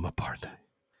tear them apart.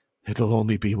 It'll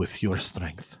only be with your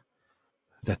strength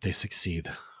that they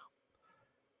succeed.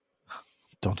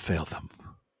 Don't fail them.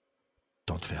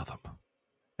 Don't fail them.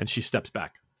 And she steps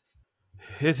back.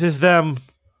 It is them,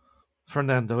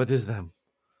 Fernando, it is them.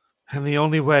 And the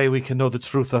only way we can know the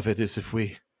truth of it is if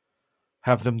we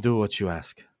have them do what you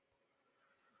ask.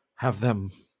 Have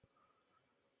them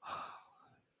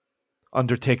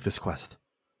undertake this quest.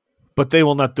 But they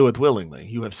will not do it willingly.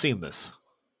 You have seen this.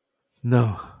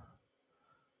 No.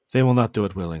 They will not do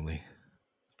it willingly.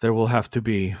 There will have to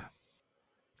be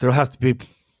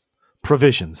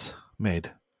provisions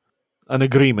made. An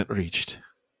agreement reached.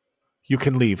 You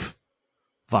can leave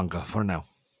Vanga for now.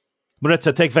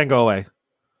 Maritza, take Venga away.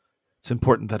 It's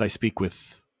important that I speak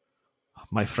with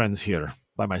my friends here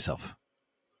by myself.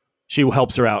 She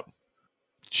helps her out.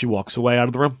 She walks away out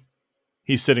of the room.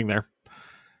 He's sitting there.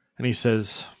 And he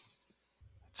says,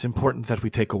 it's important that we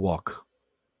take a walk.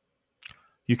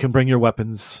 You can bring your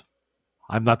weapons.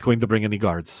 I'm not going to bring any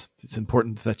guards. It's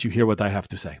important that you hear what I have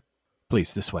to say.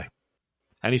 Please, this way.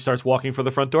 And he starts walking for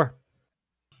the front door.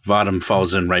 Vadam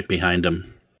falls in right behind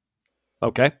him.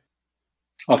 Okay.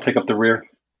 I'll take up the rear.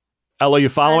 Ella, you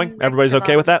following? Everybody's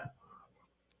okay with that?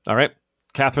 All right.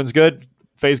 Catherine's good.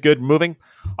 Faye's good. Moving.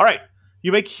 All right.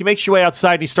 He makes your way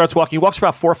outside and he starts walking. He walks for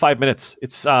about 4 or 5 minutes.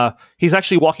 He's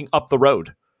actually walking up the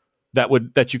road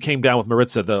that you came down with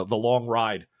Maritza, the long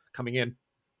ride coming in.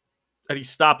 And he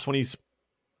stops when he's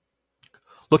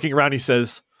looking around. He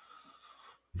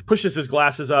pushes his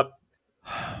glasses up.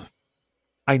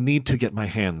 I need to get my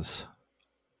hands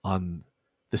on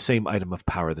the same item of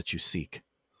power that you seek.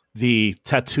 The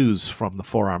tattoos from the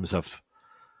forearms of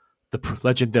the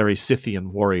legendary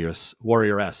Scythian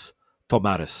warrioress,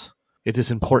 Tomaris. It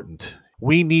is important.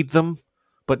 We need them,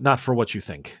 but not for what you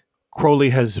think. Crowley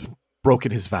has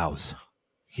broken his vows.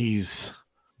 He's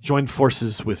joined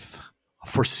forces with a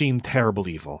foreseen terrible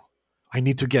evil. I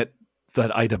need to get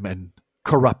that item and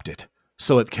corrupt it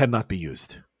so it cannot be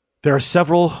used. There are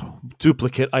several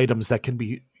duplicate items that can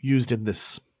be used in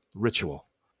this ritual.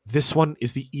 This one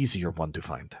is the easier one to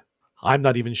find. I'm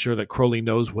not even sure that Crowley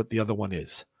knows what the other one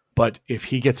is. But if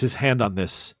he gets his hand on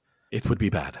this, it would be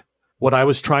bad. What I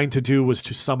was trying to do was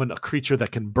to summon a creature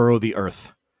that can burrow the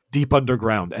earth deep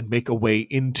underground and make a way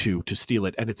into to steal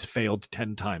it, and it's failed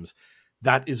 10 times.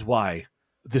 That is why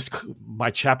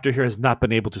my chapter here has not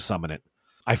been able to summon it.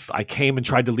 I came and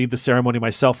tried to lead the ceremony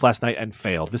myself last night and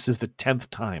failed. This is the 10th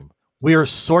time. We are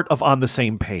sort of on the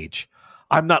same page.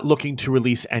 I'm not looking to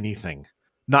release anything.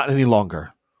 Not any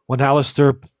longer. When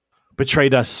Alistair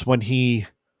betrayed us, when he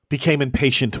became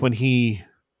impatient, when he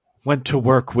went to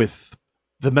work with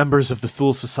the members of the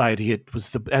Thule Society, it was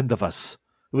the end of us.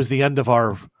 It was the end of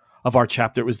our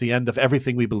chapter. It was the end of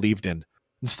everything we believed in.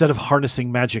 Instead of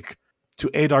harnessing magic to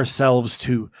aid ourselves,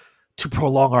 to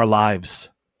prolong our lives,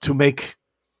 to make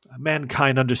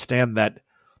mankind understand that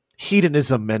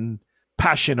hedonism and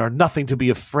passion are nothing to be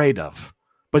afraid of,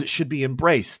 but it should be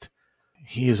embraced.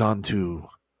 He is on to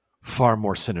far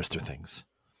more sinister things.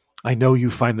 I know you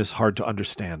find this hard to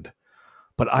understand,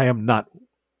 but I am not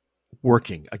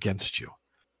working against you.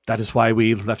 That is why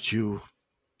we left you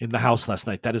in the house last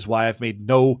night. That is why I've made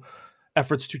no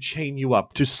efforts to chain you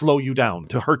up, to slow you down,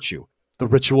 to hurt you. The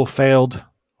ritual failed.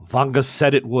 Vanga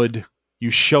said it would. You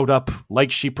showed up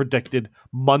like she predicted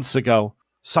months ago.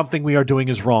 Something we are doing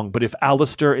is wrong, but if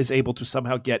Alistair is able to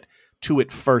somehow get to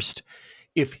it first,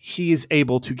 if he is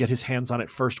able to get his hands on it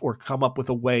first or come up with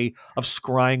a way of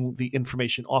scrying the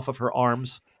information off of her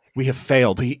arms, we have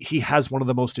failed. He has one of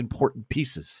the most important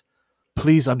pieces.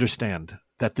 Please understand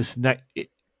that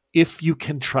if you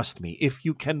can trust me, if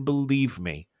you can believe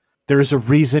me, there is a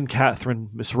reason, Catherine,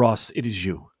 Miss Ross, it is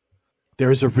you.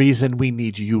 There is a reason we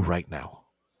need you right now.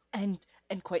 And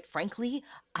quite frankly,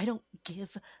 I don't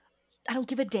give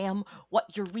a damn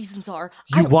what your reasons are.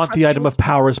 You want the item of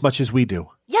power as much as we do.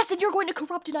 Yes, and you're going to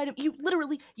corrupt an item.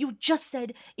 You just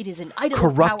said it is an item of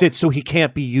power. Corrupt it so he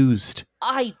can't be used.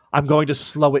 I'm going to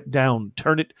slow it down,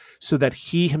 turn it so that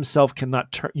he himself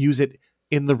cannot use it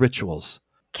in the rituals.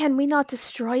 Can we not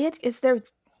destroy it? Is there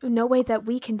no way that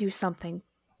we can do something?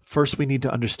 First, we need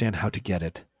to understand how to get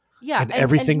it. Yeah, and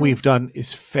everything we've done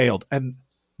is failed. And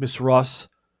Miss Ross,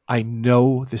 I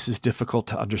know this is difficult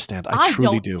to understand. I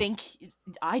truly do.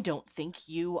 I don't think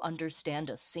you understand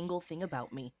a single thing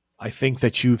about me. I think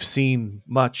that you've seen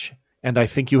much, and I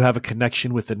think you have a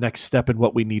connection with the next step in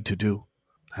what we need to do.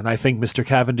 And I think Mr.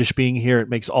 Cavendish being here, it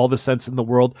makes all the sense in the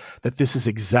world that this is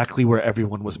exactly where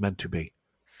everyone was meant to be.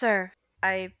 Sir,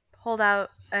 I hold out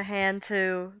a hand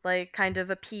to, kind of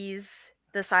appease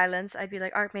the silence. I'd be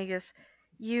like, Archmagus,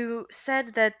 you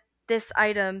said that this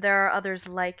item, there are others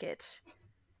like it,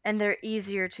 and they're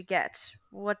easier to get.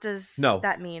 What does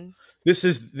that mean? This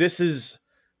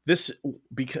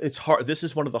because it's hard. This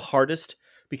is one of the hardest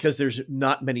because there's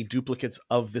not many duplicates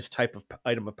of this type of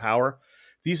item of power.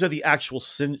 These are the actual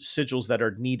sigils that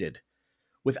are needed.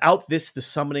 Without this, the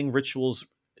summoning ritual's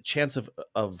chance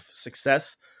of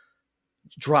success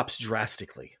drops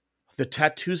drastically. The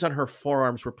tattoos on her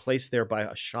forearms were placed there by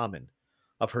a shaman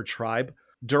of her tribe.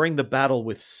 During the battle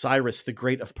with Cyrus the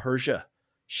Great of Persia,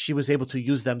 she was able to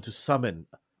use them to summon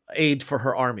aid for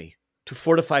her army, to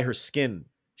fortify her skin.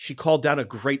 She called down a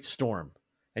great storm,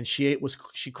 and she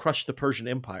crushed the Persian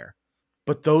Empire.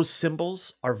 But those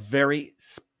symbols are very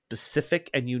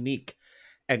specific and unique.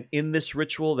 And in this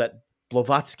ritual that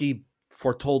Blavatsky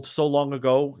foretold so long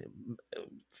ago,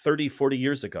 30, 40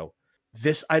 years ago,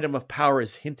 this item of power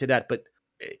is hinted at, but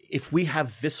if we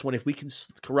have this one, if we can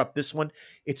corrupt this one,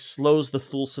 it slows the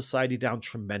Thule Society down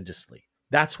tremendously.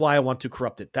 That's why I want to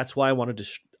corrupt it. That's why I want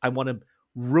to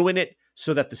ruin it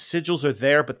so that the sigils are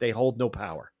there, but they hold no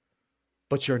power.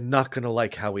 But you're not going to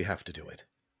like how we have to do it.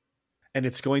 And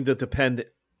it's going to depend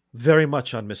very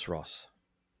much on Miss Ross.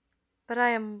 But I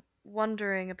am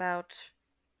wondering about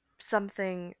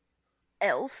something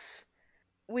else.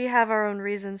 We have our own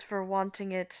reasons for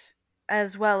wanting it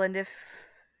as well, and if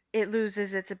it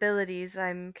loses its abilities,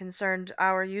 I'm concerned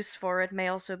our use for it may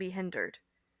also be hindered.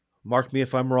 Mark me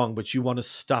if I'm wrong, but you want to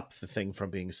stop the thing from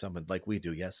being summoned like we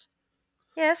do, yes?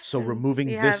 Yes. So removing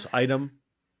this item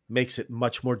makes it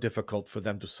much more difficult for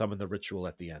them to summon the ritual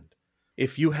at the end.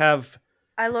 If you have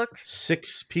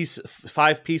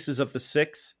 5 pieces of the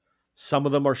 6, some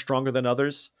of them are stronger than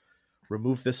others,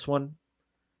 remove this one,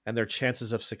 and their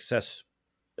chances of success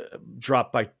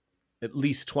drop by at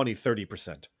least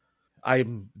 20-30%.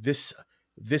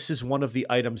 This is one of the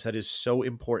items that is so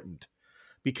important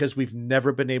because we've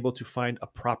never been able to find a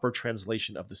proper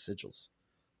translation of the sigils.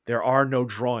 There are no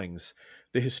drawings.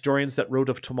 The historians that wrote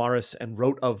of Tomaris and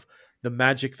wrote of the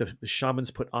magic the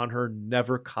shamans put on her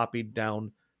never copied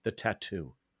down the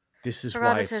tattoo. This is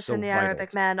why it's so and the vital.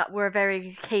 Arabic man were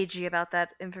very cagey about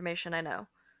that information, I know.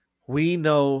 We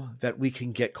know that we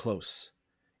can get close.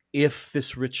 If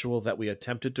this ritual that we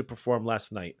attempted to perform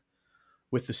last night,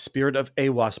 with the spirit of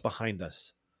Awas behind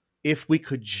us, if we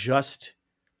could just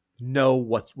know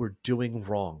what we're doing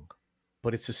wrong.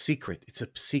 But it's a secret. It's a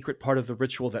secret part of the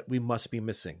ritual that we must be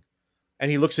missing. And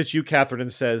he looks at you, Catherine,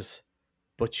 and says,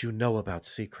 but you know about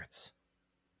secrets.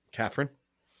 Catherine?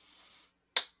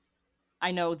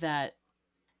 I know that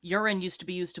urine used to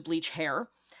be used to bleach hair.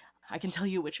 I can tell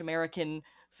you which American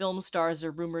film stars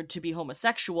are rumored to be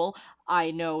homosexual.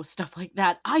 I know stuff like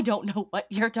that. I don't know what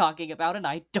you're talking about, and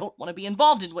I don't want to be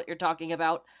involved in what you're talking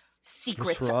about.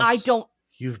 Secrets. Ross, I don't...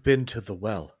 You've been to the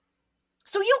well.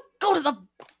 So you go to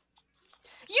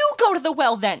the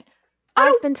well, then!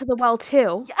 I've been to the well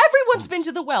too. Everyone's been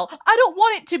to the well. I don't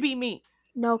want it to be me.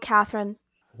 No, Catherine.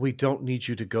 We don't need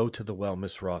you to go to the well,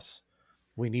 Miss Ross.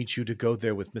 We need you to go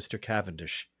there with Mr.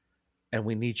 Cavendish, and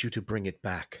we need you to bring it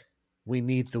back. We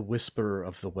need the whisperer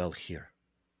of the well here.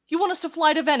 You want us to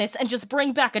fly to Venice and just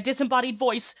bring back a disembodied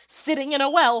voice sitting in a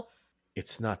well?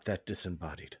 It's not that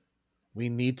disembodied. We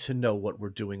need to know what we're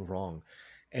doing wrong,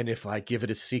 and if I give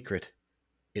it a secret,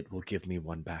 it will give me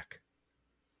one back.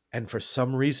 And for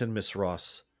some reason, Miss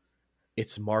Ross,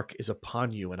 its mark is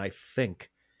upon you, and I think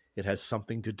it has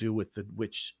something to do with the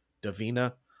witch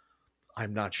Davina.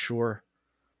 I'm not sure.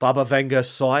 Baba Vanga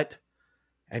saw it,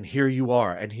 and here you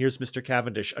are, and here's Mr.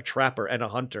 Cavendish, a trapper and a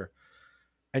hunter,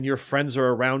 and your friends are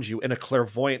around you, and a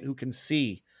clairvoyant who can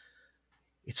see.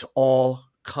 It's all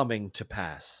coming to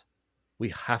pass. We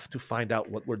have to find out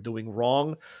what we're doing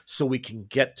wrong so we can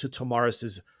get to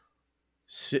Tomaris's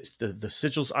the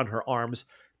sigils on her arms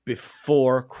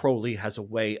before Crowley has a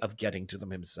way of getting to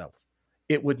them himself.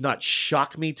 It would not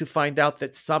shock me to find out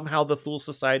that somehow the Thule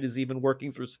Society is even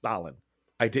working through Stalin.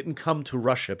 I didn't come to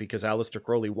Russia because Aleister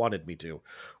Crowley wanted me to,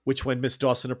 which when Miss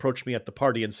Dawson approached me at the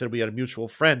party and said we had a mutual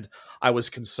friend, I was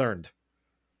concerned.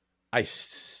 I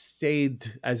stayed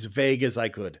as vague as I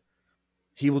could.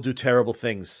 He will do terrible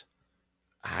things.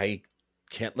 I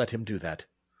can't let him do that.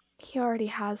 He already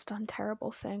has done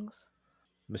terrible things.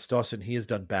 Miss Dawson, he has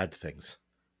done bad things.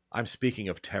 I'm speaking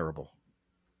of terrible.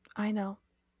 I know.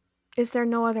 Is there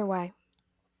no other way?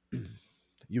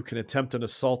 You can attempt an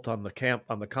assault on the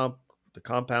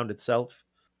compound itself.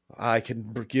 I can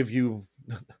give you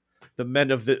the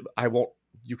men of the. I won't.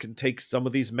 You can take some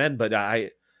of these men, but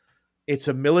it's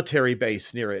a military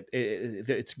base near it.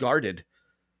 It's guarded.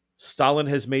 Stalin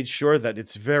has made sure that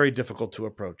it's very difficult to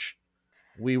approach.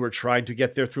 We were trying to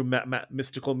get there through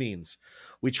mystical means.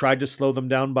 We tried to slow them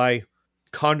down by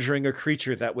conjuring a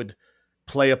creature that would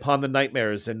play upon the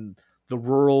nightmares and the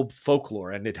rural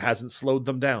folklore, and it hasn't slowed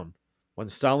them down. When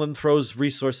Stalin throws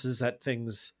resources at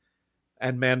things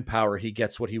and manpower, he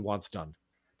gets what he wants done.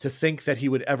 To think that he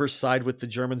would ever side with the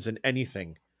Germans in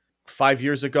anything, 5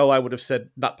 years ago I would have said,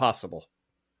 not possible.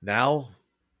 Now,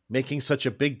 making such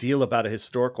a big deal about a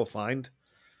historical find,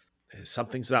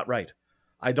 something's not right.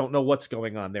 I don't know what's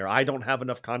going on there. I don't have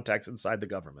enough contacts inside the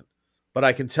government. But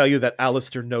I can tell you that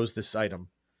Aleister knows this item,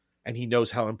 and he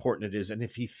knows how important it is. And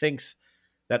if he thinks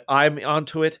that I'm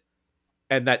onto it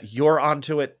and that you're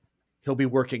onto it, he'll be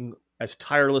working as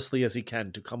tirelessly as he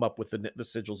can to come up with the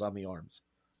sigils on the arms.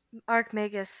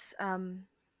 Archmagus,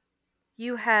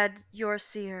 you had your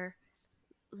seer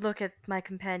look at my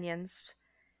companions.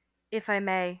 If I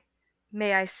may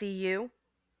I see you?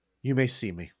 You may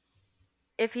see me.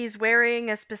 If he's wearing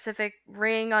a specific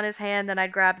ring on his hand, then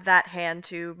I'd grab that hand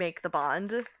to make the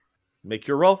bond. Make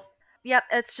your roll. Yep,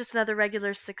 it's just another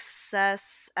regular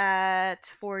success at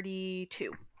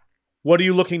 42. What are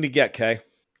you looking to get, Kay?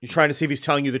 You trying to see if he's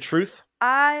telling you the truth?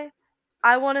 I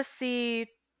want to see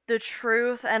the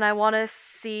truth, and I want to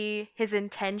see his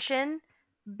intention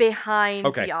behind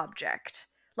the object.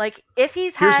 Like, if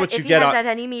he has had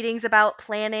any meetings about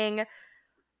planning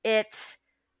it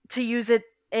to use it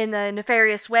in a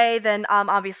nefarious way, then I'm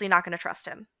obviously not going to trust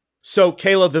him. So,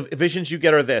 Kayla, the visions you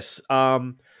get are this.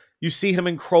 You see him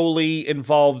and Crowley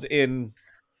involved in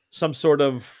some sort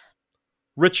of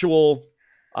ritual,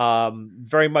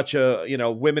 very much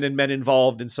women and men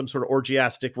involved in some sort of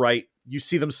orgiastic rite. You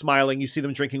see them smiling. You see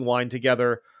them drinking wine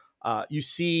together. You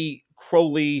see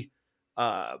Crowley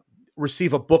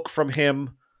receive a book from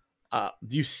him.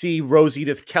 You see Rose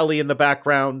Edith Kelly in the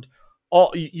background.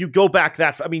 You go back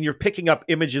you're picking up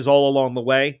images all along the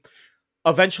way.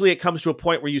 Eventually, it comes to a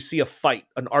point where you see a fight,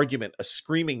 an argument, a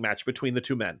screaming match between the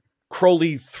two men.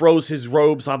 Crowley throws his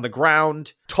robes on the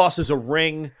ground, tosses a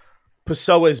ring.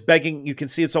 Pessoa is begging. You can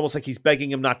see it's almost like he's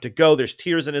begging him not to go. There's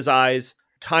tears in his eyes.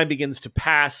 Time begins to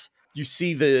pass. You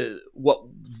see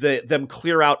them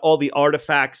clear out all the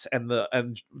artifacts and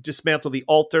dismantle the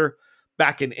altar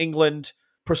back in England.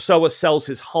 Pessoa sells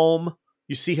his home.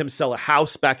 You see him sell a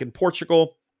house back in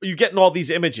Portugal. You're getting all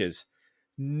these images.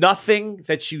 Nothing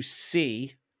that you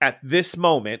see at this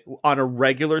moment on a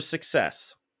regular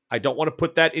success. I don't want to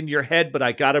put that in your head, but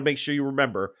I got to make sure you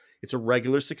remember it's a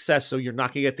regular success, so you're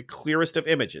not going to get the clearest of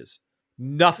images.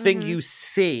 Nothing you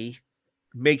see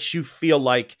makes you feel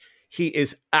like he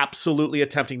is absolutely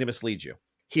attempting to mislead you.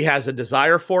 He has a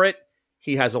desire for it.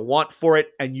 He has a want for it,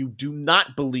 and you do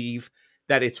not believe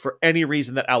that it's for any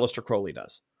reason that Aleister Crowley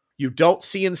does. You don't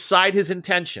see inside his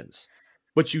intentions,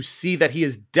 but you see that he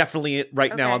is definitely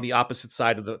now on the opposite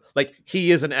side of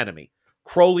he is an enemy.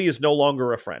 Crowley is no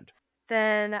longer a friend.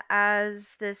 Then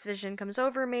as this vision comes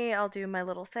over me, I'll do my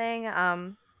little thing.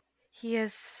 He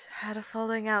has had a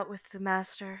falling out with the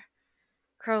master.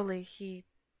 Crowley,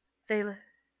 there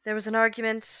was an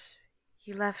argument.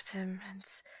 He left him and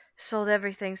sold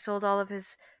everything, sold all of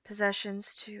his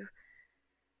possessions to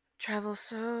travel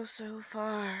so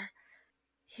far.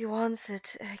 He wants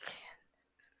it.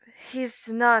 He's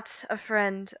not a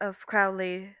friend of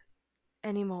Crowley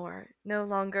anymore. No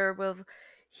longer will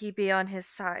he be on his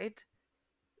side.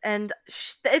 And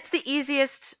it's the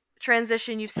easiest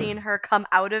transition you've seen her come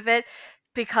out of it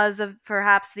because of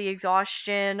perhaps the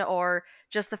exhaustion or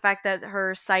just the fact that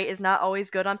her sight is not always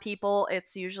good on people.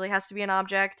 It's usually has to be an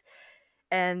object,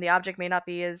 and the object may not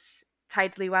be as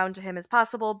tightly wound to him as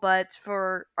possible, but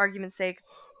for argument's sake,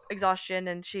 it's exhaustion.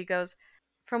 And she goes,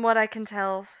 "From what I can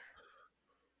tell,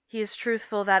 he is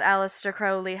truthful that Aleister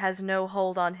Crowley has no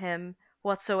hold on him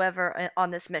whatsoever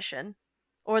on this mission,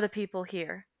 or the people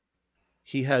here."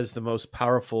 He has the most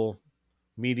powerful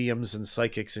mediums and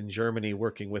psychics in Germany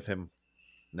working with him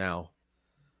now.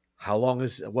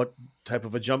 What type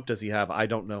of a jump does he have? I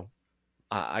don't know.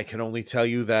 I can only tell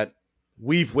you that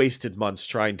we've wasted months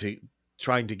trying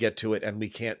to get to it, and we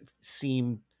can't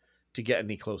seem to get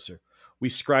any closer. We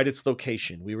scried its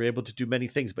location. We were able to do many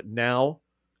things, but now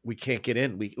we can't get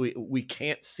in. We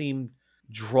can't seem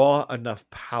draw enough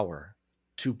power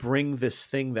to bring this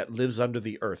thing that lives under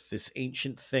the earth, this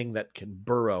ancient thing that can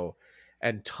burrow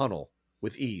and tunnel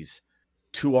with ease,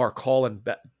 to our call and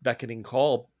beckoning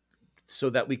call, so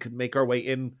that we could make our way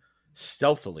in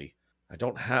stealthily.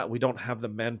 We don't have the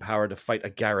manpower to fight a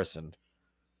garrison.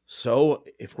 So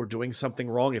if we're doing something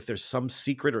wrong, if there's some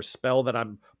secret or spell that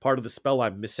I'm part of the spell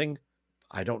I'm missing,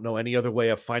 I don't know any other way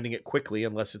of finding it quickly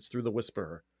unless it's through the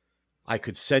Whisperer. I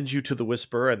could send you to the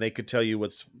Whisperer and they could tell you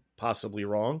what's possibly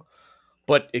wrong,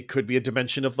 but it could be a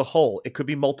dimension of the hull. It could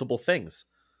be multiple things.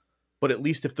 But at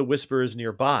least if the Whisperer is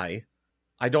nearby,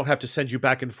 I don't have to send you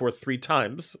back and forth 3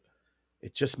 times.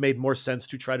 It just made more sense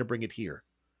to try to bring it here.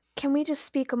 Can we just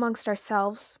speak amongst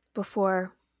ourselves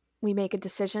before we make a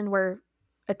decision? We're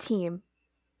a team.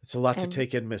 It's a lot to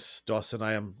take in, Miss Dawson.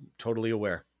 I am totally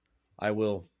aware. I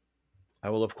will,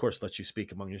 of course, let you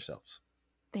speak among yourselves.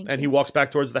 Thank you. And he you. walks back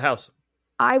towards the house.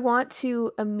 I want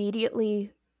to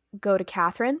immediately go to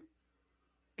Catherine,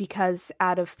 because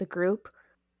out of the group,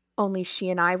 only she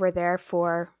and I were there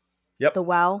for the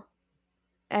well.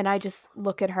 And I just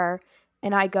look at her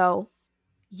and I go,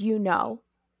 you know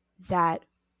that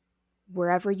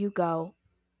wherever you go,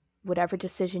 whatever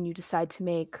decision you decide to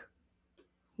make,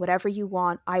 whatever you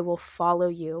want, I will follow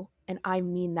you. And I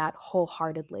mean that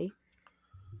wholeheartedly.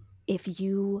 If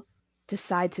you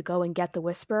decide to go and get the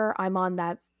Whisperer, I'm on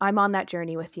that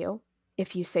journey with you.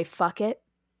 If you say fuck it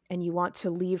and you want to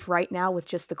leave right now with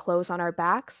just the clothes on our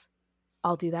backs,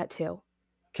 I'll do that too.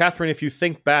 Catherine, if you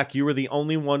think back, you were the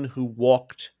only one who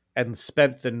walked and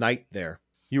spent the night there.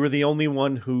 You were the only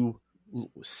one who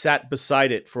sat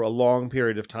beside it for a long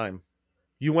period of time.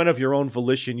 You went of your own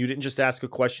volition. You didn't just ask a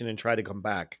question and try to come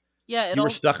back. Yeah, you were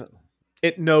stuck.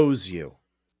 It knows you.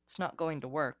 It's not going to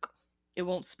work. It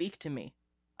won't speak to me.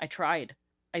 I tried.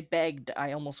 I begged.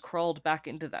 I almost crawled back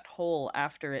into that hole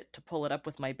after it to pull it up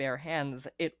with my bare hands.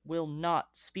 It will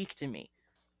not speak to me.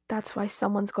 That's why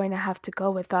someone's going to have to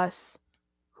go with us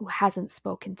who hasn't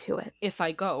spoken to it. If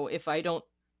I don't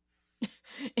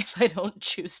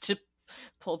choose to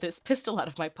pull this pistol out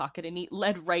of my pocket and eat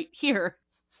lead right here.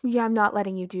 Yeah, I'm not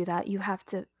letting you do that. You have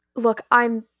to... Look,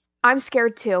 I'm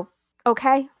scared too,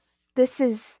 okay?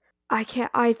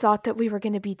 I thought that we were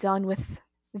going to be done with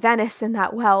Venice and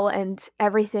that well and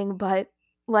everything, but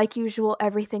like usual,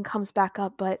 everything comes back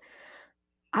up. But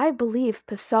I believe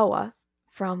Pessoa,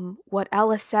 from what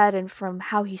Ella said and from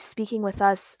how he's speaking with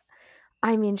us.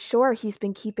 I mean, sure, he's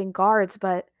been keeping guards,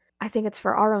 but I think it's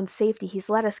for our own safety. He's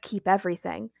let us keep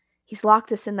everything. He's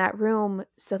locked us in that room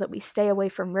so that we stay away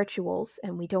from rituals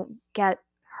and we don't get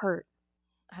hurt.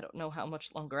 I don't know how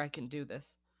much longer I can do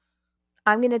this.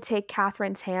 I'm going to take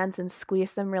Catherine's hands and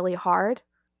squeeze them really hard.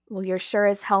 Well, you're sure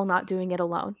as hell not doing it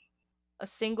alone. A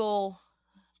single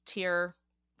tear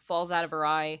falls out of her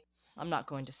eye. I'm not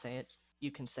going to say it.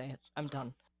 You can say it. I'm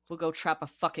done. We'll go trap a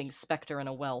fucking specter in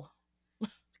a well.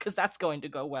 Because that's going to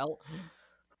go well.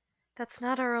 That's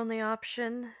not our only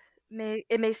option.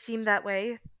 It may seem that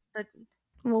way, but...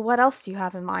 Well, what else do you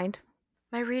have in mind?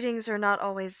 My readings are not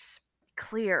always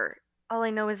clear. All I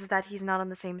know is that he's not on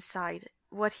the same side.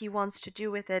 What he wants to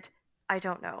do with it, I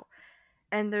don't know.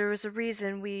 And there was a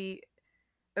reason we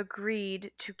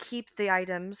agreed to keep the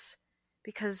items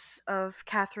because of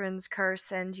Catherine's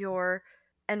curse and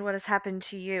what has happened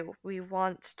to you. We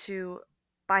want to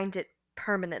bind it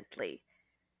permanently.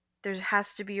 There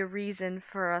has to be a reason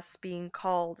for us being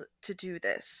called to do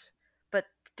this. but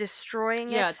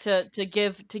destroying Yeah, it. to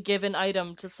give an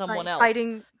item to someone else.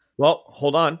 Fighting. Well,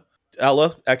 hold on,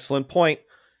 Ella. Excellent point.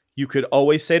 You could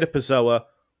always say to Pessoa,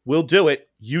 "We'll do it.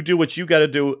 You do what you got to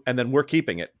do, and then we're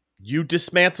keeping it. You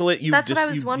dismantle it. That's what I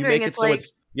was wondering. You make it so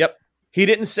it's yep." He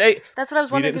didn't say. That's what I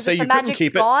was wondering. Because if the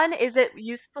magic's gone, is it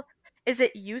useful? Is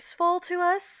it useful to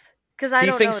us? Because I don't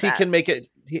know that. He thinks he can make it.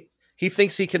 He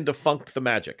thinks he can defunct the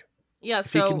magic. Yeah, if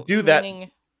so he can do that.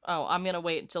 Oh, I'm gonna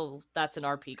wait until that's an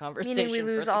RP conversation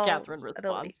for the Catherine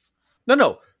response.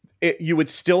 No. You would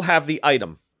still have the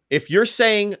item. If you're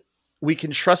saying we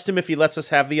can trust him if he lets us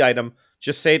have the item,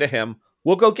 just say to him,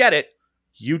 "We'll go get it.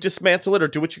 You dismantle it or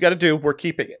do what you got to do. We're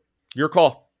keeping it. Your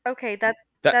call." Okay,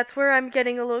 that's where I'm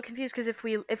getting a little confused, because if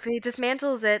he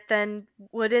dismantles it, then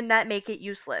wouldn't that make it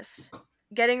useless?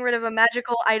 Getting rid of a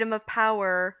magical item of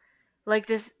power, like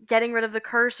just getting rid of the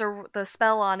curse or the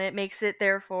spell on it, makes it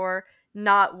therefore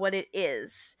not what it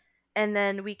is. And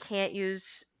then we can't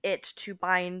use it to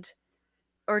bind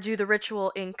or do the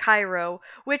ritual in Cairo,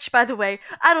 which, by the way,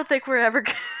 I don't think we're ever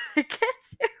gonna get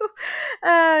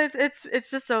to. It's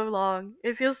just so long.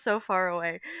 It feels so far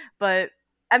away. But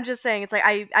I'm just saying, it's like,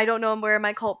 I don't know where in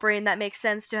my cult brain that makes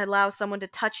sense to allow someone to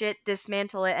touch it,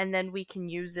 dismantle it, and then we can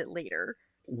use it later.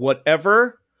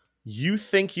 Whatever you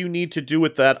think you need to do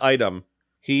with that item,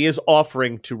 he is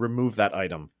offering to remove that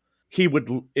item. He would,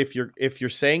 if you're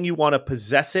saying you want to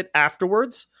possess it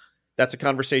afterwards, that's a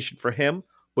conversation for him,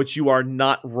 but you are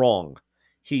not wrong.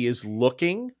 He is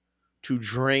looking to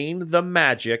drain the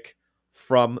magic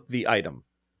from the item.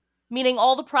 Meaning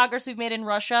all the progress we've made in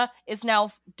Russia is now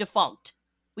defunct.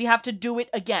 We have to do it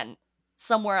again.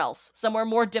 Somewhere else. Somewhere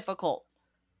more difficult.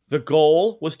 The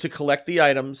goal was to collect the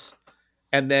items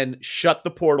and then shut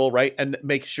the portal, right? And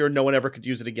make sure no one ever could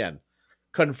use it again.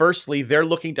 Conversely, they're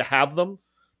looking to have them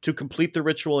to complete the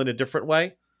ritual in a different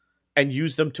way and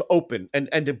use them to open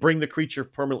and to bring the creature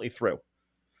permanently through.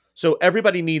 So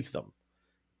everybody needs them.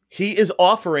 He is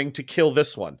offering to kill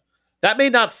this one. That may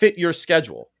not fit your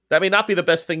schedule. That may not be the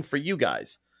best thing for you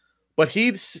guys. But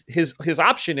his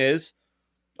option is,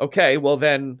 okay, well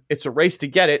then it's a race to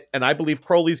get it, and I believe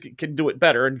Crowley's can do it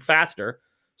better and faster.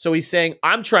 So he's saying,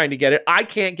 I'm trying to get it. I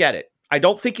can't get it. I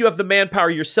don't think you have the manpower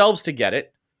yourselves to get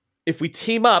it. If we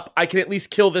team up, I can at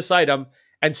least kill this item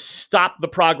and stop the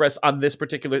progress on this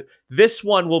particular. This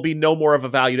one will be no more of a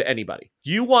value to anybody.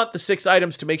 You want the 6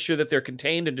 items to make sure that they're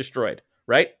contained and destroyed,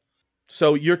 right?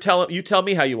 So you tell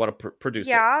me how you want to produce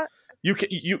it. Yeah. You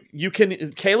can.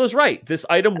 Kayla's right. This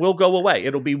item will go away.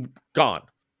 It'll be gone.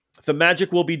 The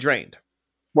magic will be drained.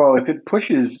 Well, if it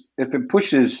pushes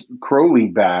Crowley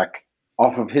back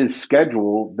off of his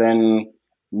schedule, then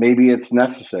maybe it's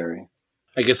necessary.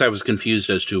 I guess I was confused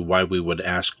as to why we would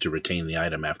ask to retain the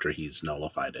item after he's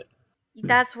nullified it.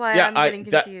 That's why I'm getting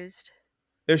confused.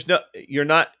 You're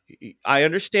not. I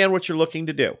understand what you're looking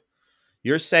to do.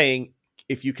 You're saying,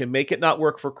 if you can make it not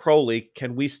work for Crowley,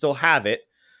 can we still have it?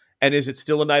 And is it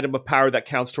still an item of power that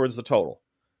counts towards the total?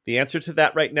 The answer to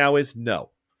that right now is no.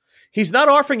 He's not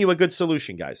offering you a good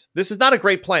solution, guys. This is not a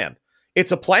great plan.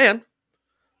 It's a plan.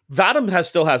 Vadim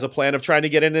still has a plan of trying to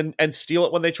get in and steal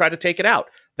it when they try to take it out.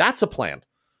 That's a plan.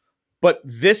 But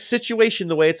this situation,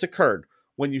 the way it's occurred,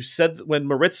 when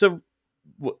Maritza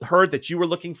heard that you were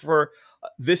looking for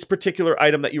this particular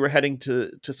item that you were heading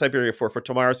to Siberia for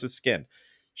Tomaris' skin,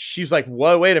 she's like,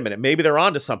 whoa, wait a minute. Maybe they're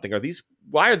onto something.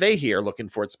 Why are they here looking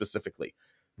for it specifically?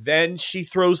 Then she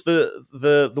throws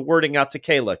the wording out to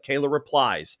Kayla. Kayla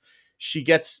replies. She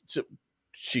sends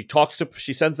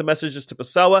the messages to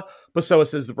Pessoa. Pessoa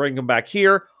says to bring them back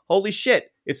here. Holy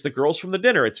shit. It's the girls from the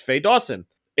dinner. It's Faye Dawson.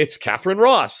 It's Catherine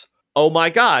Ross. Oh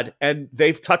my God. And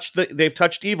they've touched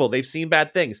evil. They've seen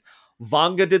bad things.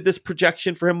 Vanga did this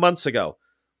projection for him months ago.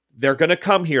 They're going to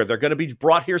come here. They're going to be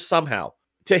brought here somehow.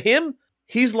 To him,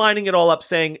 he's lining it all up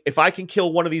saying, if I can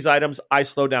kill one of these items, I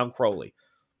slow down Crowley.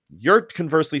 You're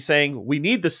conversely saying, we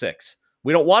need the 6.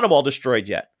 We don't want them all destroyed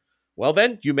yet. Well,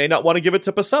 then you may not want to give it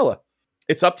to Pessoa.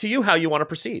 It's up to you how you want to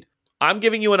proceed. I'm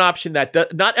giving you an option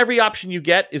that not every option you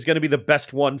get is going to be the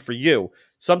best one for you.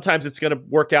 Sometimes it's going to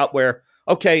work out where,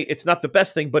 okay, it's not the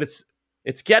best thing, but it's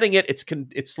getting it.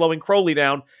 It's slowing Crowley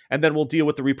down, and then we'll deal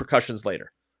with the repercussions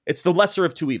later. It's the lesser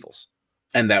of two evils.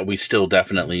 And that we still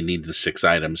definitely need the 6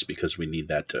 items because we need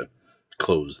that to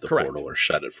close the portal or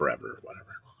shut it forever or whatever.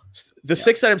 The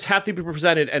 6 items have to be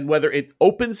presented, and whether it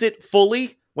opens it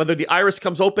fully, whether the iris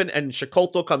comes open and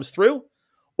Shakolto comes through,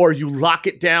 or you lock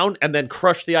it down and then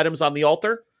crush the items on the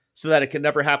altar so that it can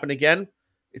never happen again.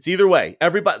 It's either way.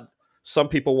 Some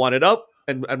people want it up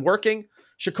and working.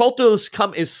 Shakolto's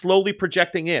is slowly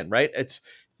projecting in, right?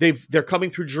 They're coming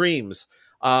through dreams.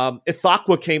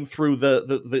 Ithaqua came through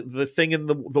the thing in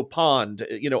the pond,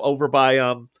 over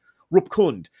by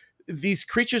Rupkund. These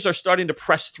creatures are starting to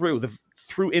press through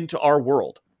into our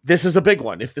world. This is a big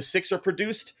one. If the 6 are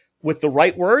produced with the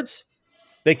right words,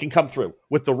 they can come through.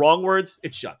 With the wrong words,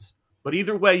 it shuts. But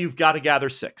either way, you've got to gather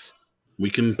 6. We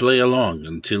can play along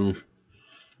until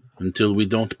we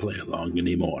don't play along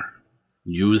anymore.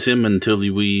 Use him until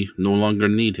we no longer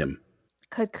need him.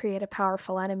 Could create a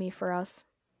powerful enemy for us.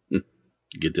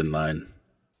 Get in line.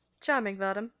 Charming,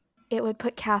 Vadam. It would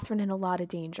put Catherine in a lot of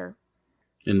danger.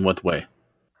 In what way?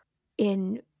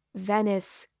 In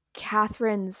Venice,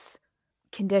 Catherine's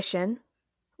condition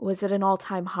was at an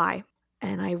all-time high.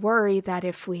 And I worry that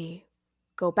if we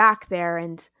go back there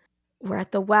and we're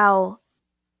at the well,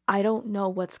 I don't know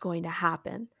what's going to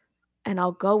happen. And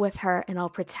I'll go with her and I'll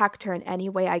protect her in any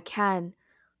way I can.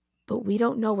 But we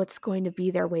don't know what's going to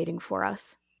be there waiting for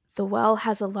us. The well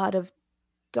has a lot of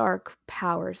dark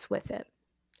powers with it.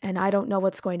 And I don't know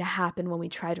what's going to happen when we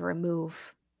try to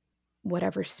remove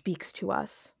whatever speaks to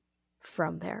us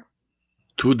from there.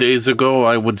 2 days ago,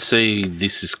 I would say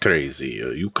this is crazy.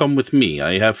 You come with me.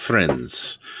 I have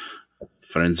friends.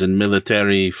 Friends in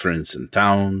military, friends in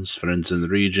towns, friends in the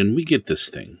region. We get this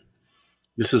thing.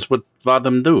 This is what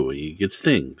Vadam do. He gets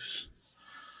things.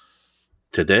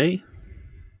 Today,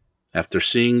 after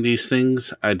seeing these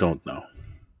things, I don't know.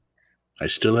 I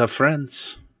still have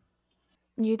friends.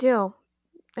 You do.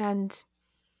 And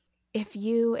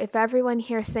if everyone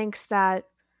here thinks that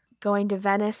going to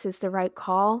Venice is the right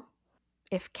call,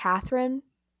 if Catherine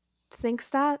thinks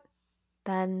that,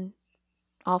 then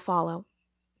I'll follow.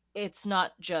 It's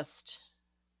not just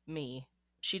me.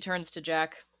 She turns to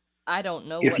Jack. I don't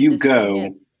know If what you this thing go,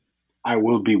 is. I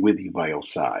will be with you by your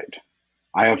side.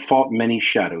 I have fought many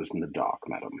shadows in the dark,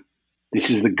 madam. This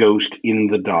is the ghost in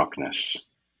the darkness,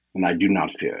 and I do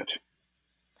not fear it.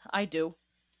 I do.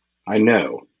 I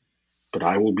know, but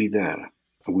I will be there,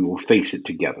 and we will face it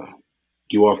together.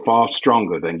 You are far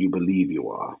stronger than you believe you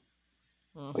are.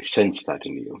 I sense that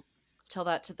in you. Tell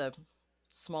that to the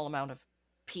small amount of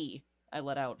pee I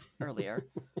let out earlier.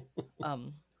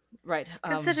 Right.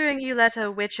 Considering you let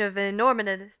a witch of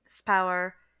enormous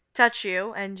power touch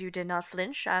you and you did not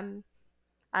flinch,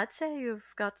 I'd say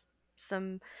you've got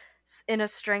some inner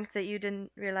strength that you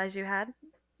didn't realize you had.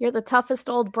 You're the toughest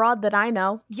old broad that I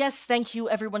know. Yes, thank you.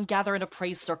 Everyone gather in a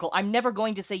praise circle. I'm never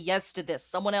going to say yes to this.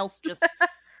 Someone else just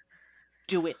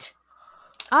do it.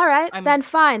 All right, then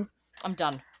fine. I'm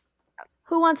done.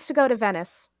 Who wants to go to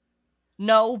Venice?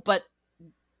 No, but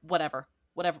whatever.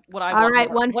 What I want. All right,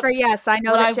 one for yes. I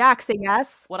know that Jack's a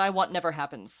yes. What I want never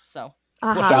happens, so.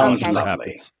 Sounds okay.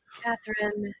 lovely.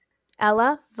 Catherine.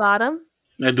 Ella, Vadam?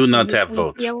 I do not have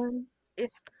votes.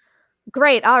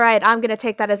 Great, all right. I'm going to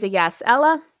take that as a yes.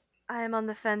 Ella? I am on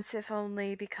the fence if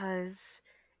only because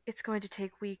it's going to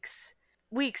take weeks.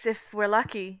 Weeks if we're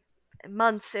lucky.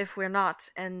 Months if we're not.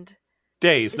 And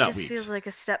days, not weeks. It just feels like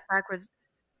a step backwards.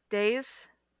 Days?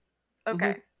 Okay.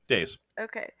 Mm-hmm. Days.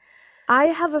 Okay. I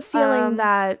have a feeling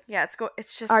that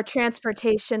it's just our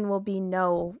transportation will be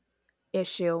no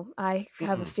issue. I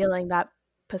have a feeling that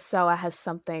Pessoa has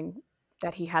something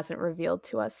that he hasn't revealed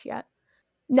to us yet.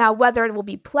 Now, whether it will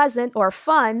be pleasant or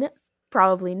fun,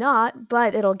 probably not,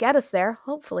 but it'll get us there,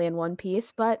 hopefully in one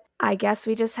piece. But I guess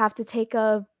we just have to take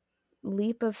a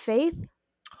leap of faith.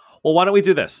 Well, why don't we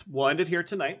do this? We'll end it here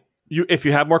tonight. If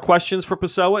you have more questions for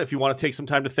Pessoa, if you want to take some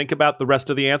time to think about the rest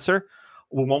of the answer,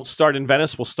 we won't start in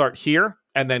Venice. We'll start here,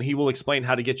 and then he will explain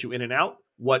how to get you in and out,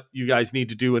 what you guys need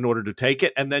to do in order to take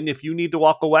it. And then if you need to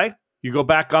walk away, you go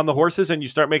back on the horses and you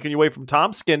start making your way from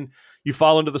Tomsk, and you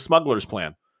fall into the smuggler's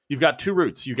plan. You've got 2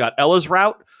 routes. You've got Ella's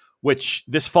route, which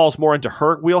this falls more into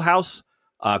her wheelhouse,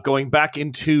 going back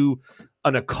into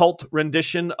an occult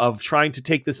rendition of trying to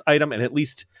take this item and at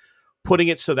least putting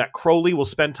it so that Crowley will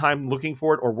spend time looking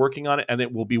for it or working on it, and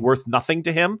it will be worth nothing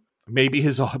to him. Maybe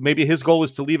his goal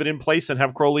is to leave it in place and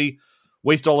have Crowley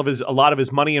waste a lot of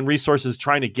his money and resources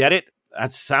trying to get it.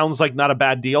 That sounds like not a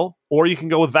bad deal. Or you can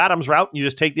go with Vadam's route and you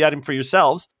just take the item for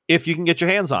yourselves if you can get your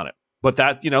hands on it. But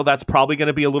that's probably going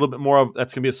to be a little bit more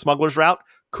that's going to be a smuggler's route.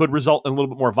 Could result in a little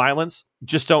bit more violence.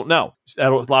 Just don't know. A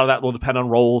lot of that will depend on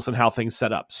roles and how things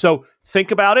set up. So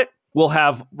think about it. We'll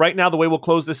have, right now, the way we'll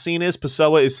close this scene is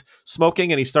Pessoa is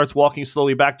smoking and he starts walking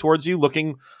slowly back towards you,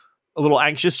 looking a little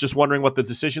anxious, just wondering what the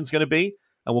decision's going to be.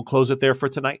 And we'll close it there for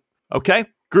tonight. Okay?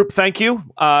 Group, thank you.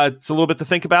 It's a little bit to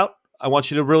think about. I want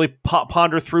you to really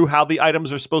ponder through how the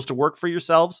items are supposed to work for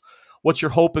yourselves, what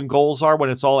your hope and goals are when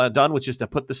it's all done, which is to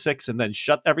put the 6 and then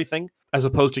shut everything, as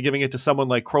opposed to giving it to someone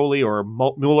like Crowley or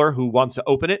Mueller who wants to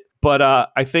open it. But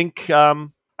I think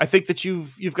that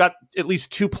you've got at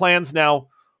least 2 plans now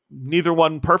neither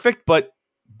one perfect, but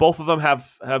both of them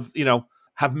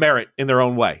have merit in their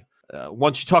own way.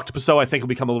 Once you talk to Passeau, I think it'll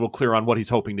become a little clear on what he's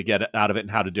hoping to get out of it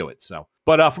and how to do it. So,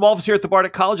 but from all of us here at the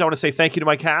Bardic College, I want to say thank you to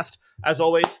my cast. As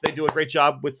always, they do a great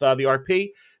job with the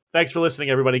RP. Thanks for listening,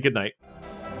 everybody. Good night.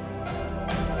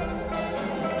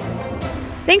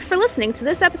 Thanks for listening to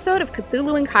this episode of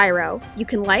Cthulhu in Cairo. You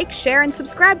can like, share, and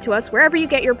subscribe to us wherever you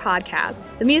get your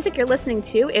podcasts. The music you're listening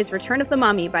to is Return of the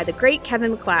Mummy by the great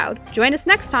Kevin MacLeod. Join us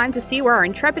next time to see where our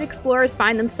intrepid explorers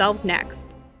find themselves next.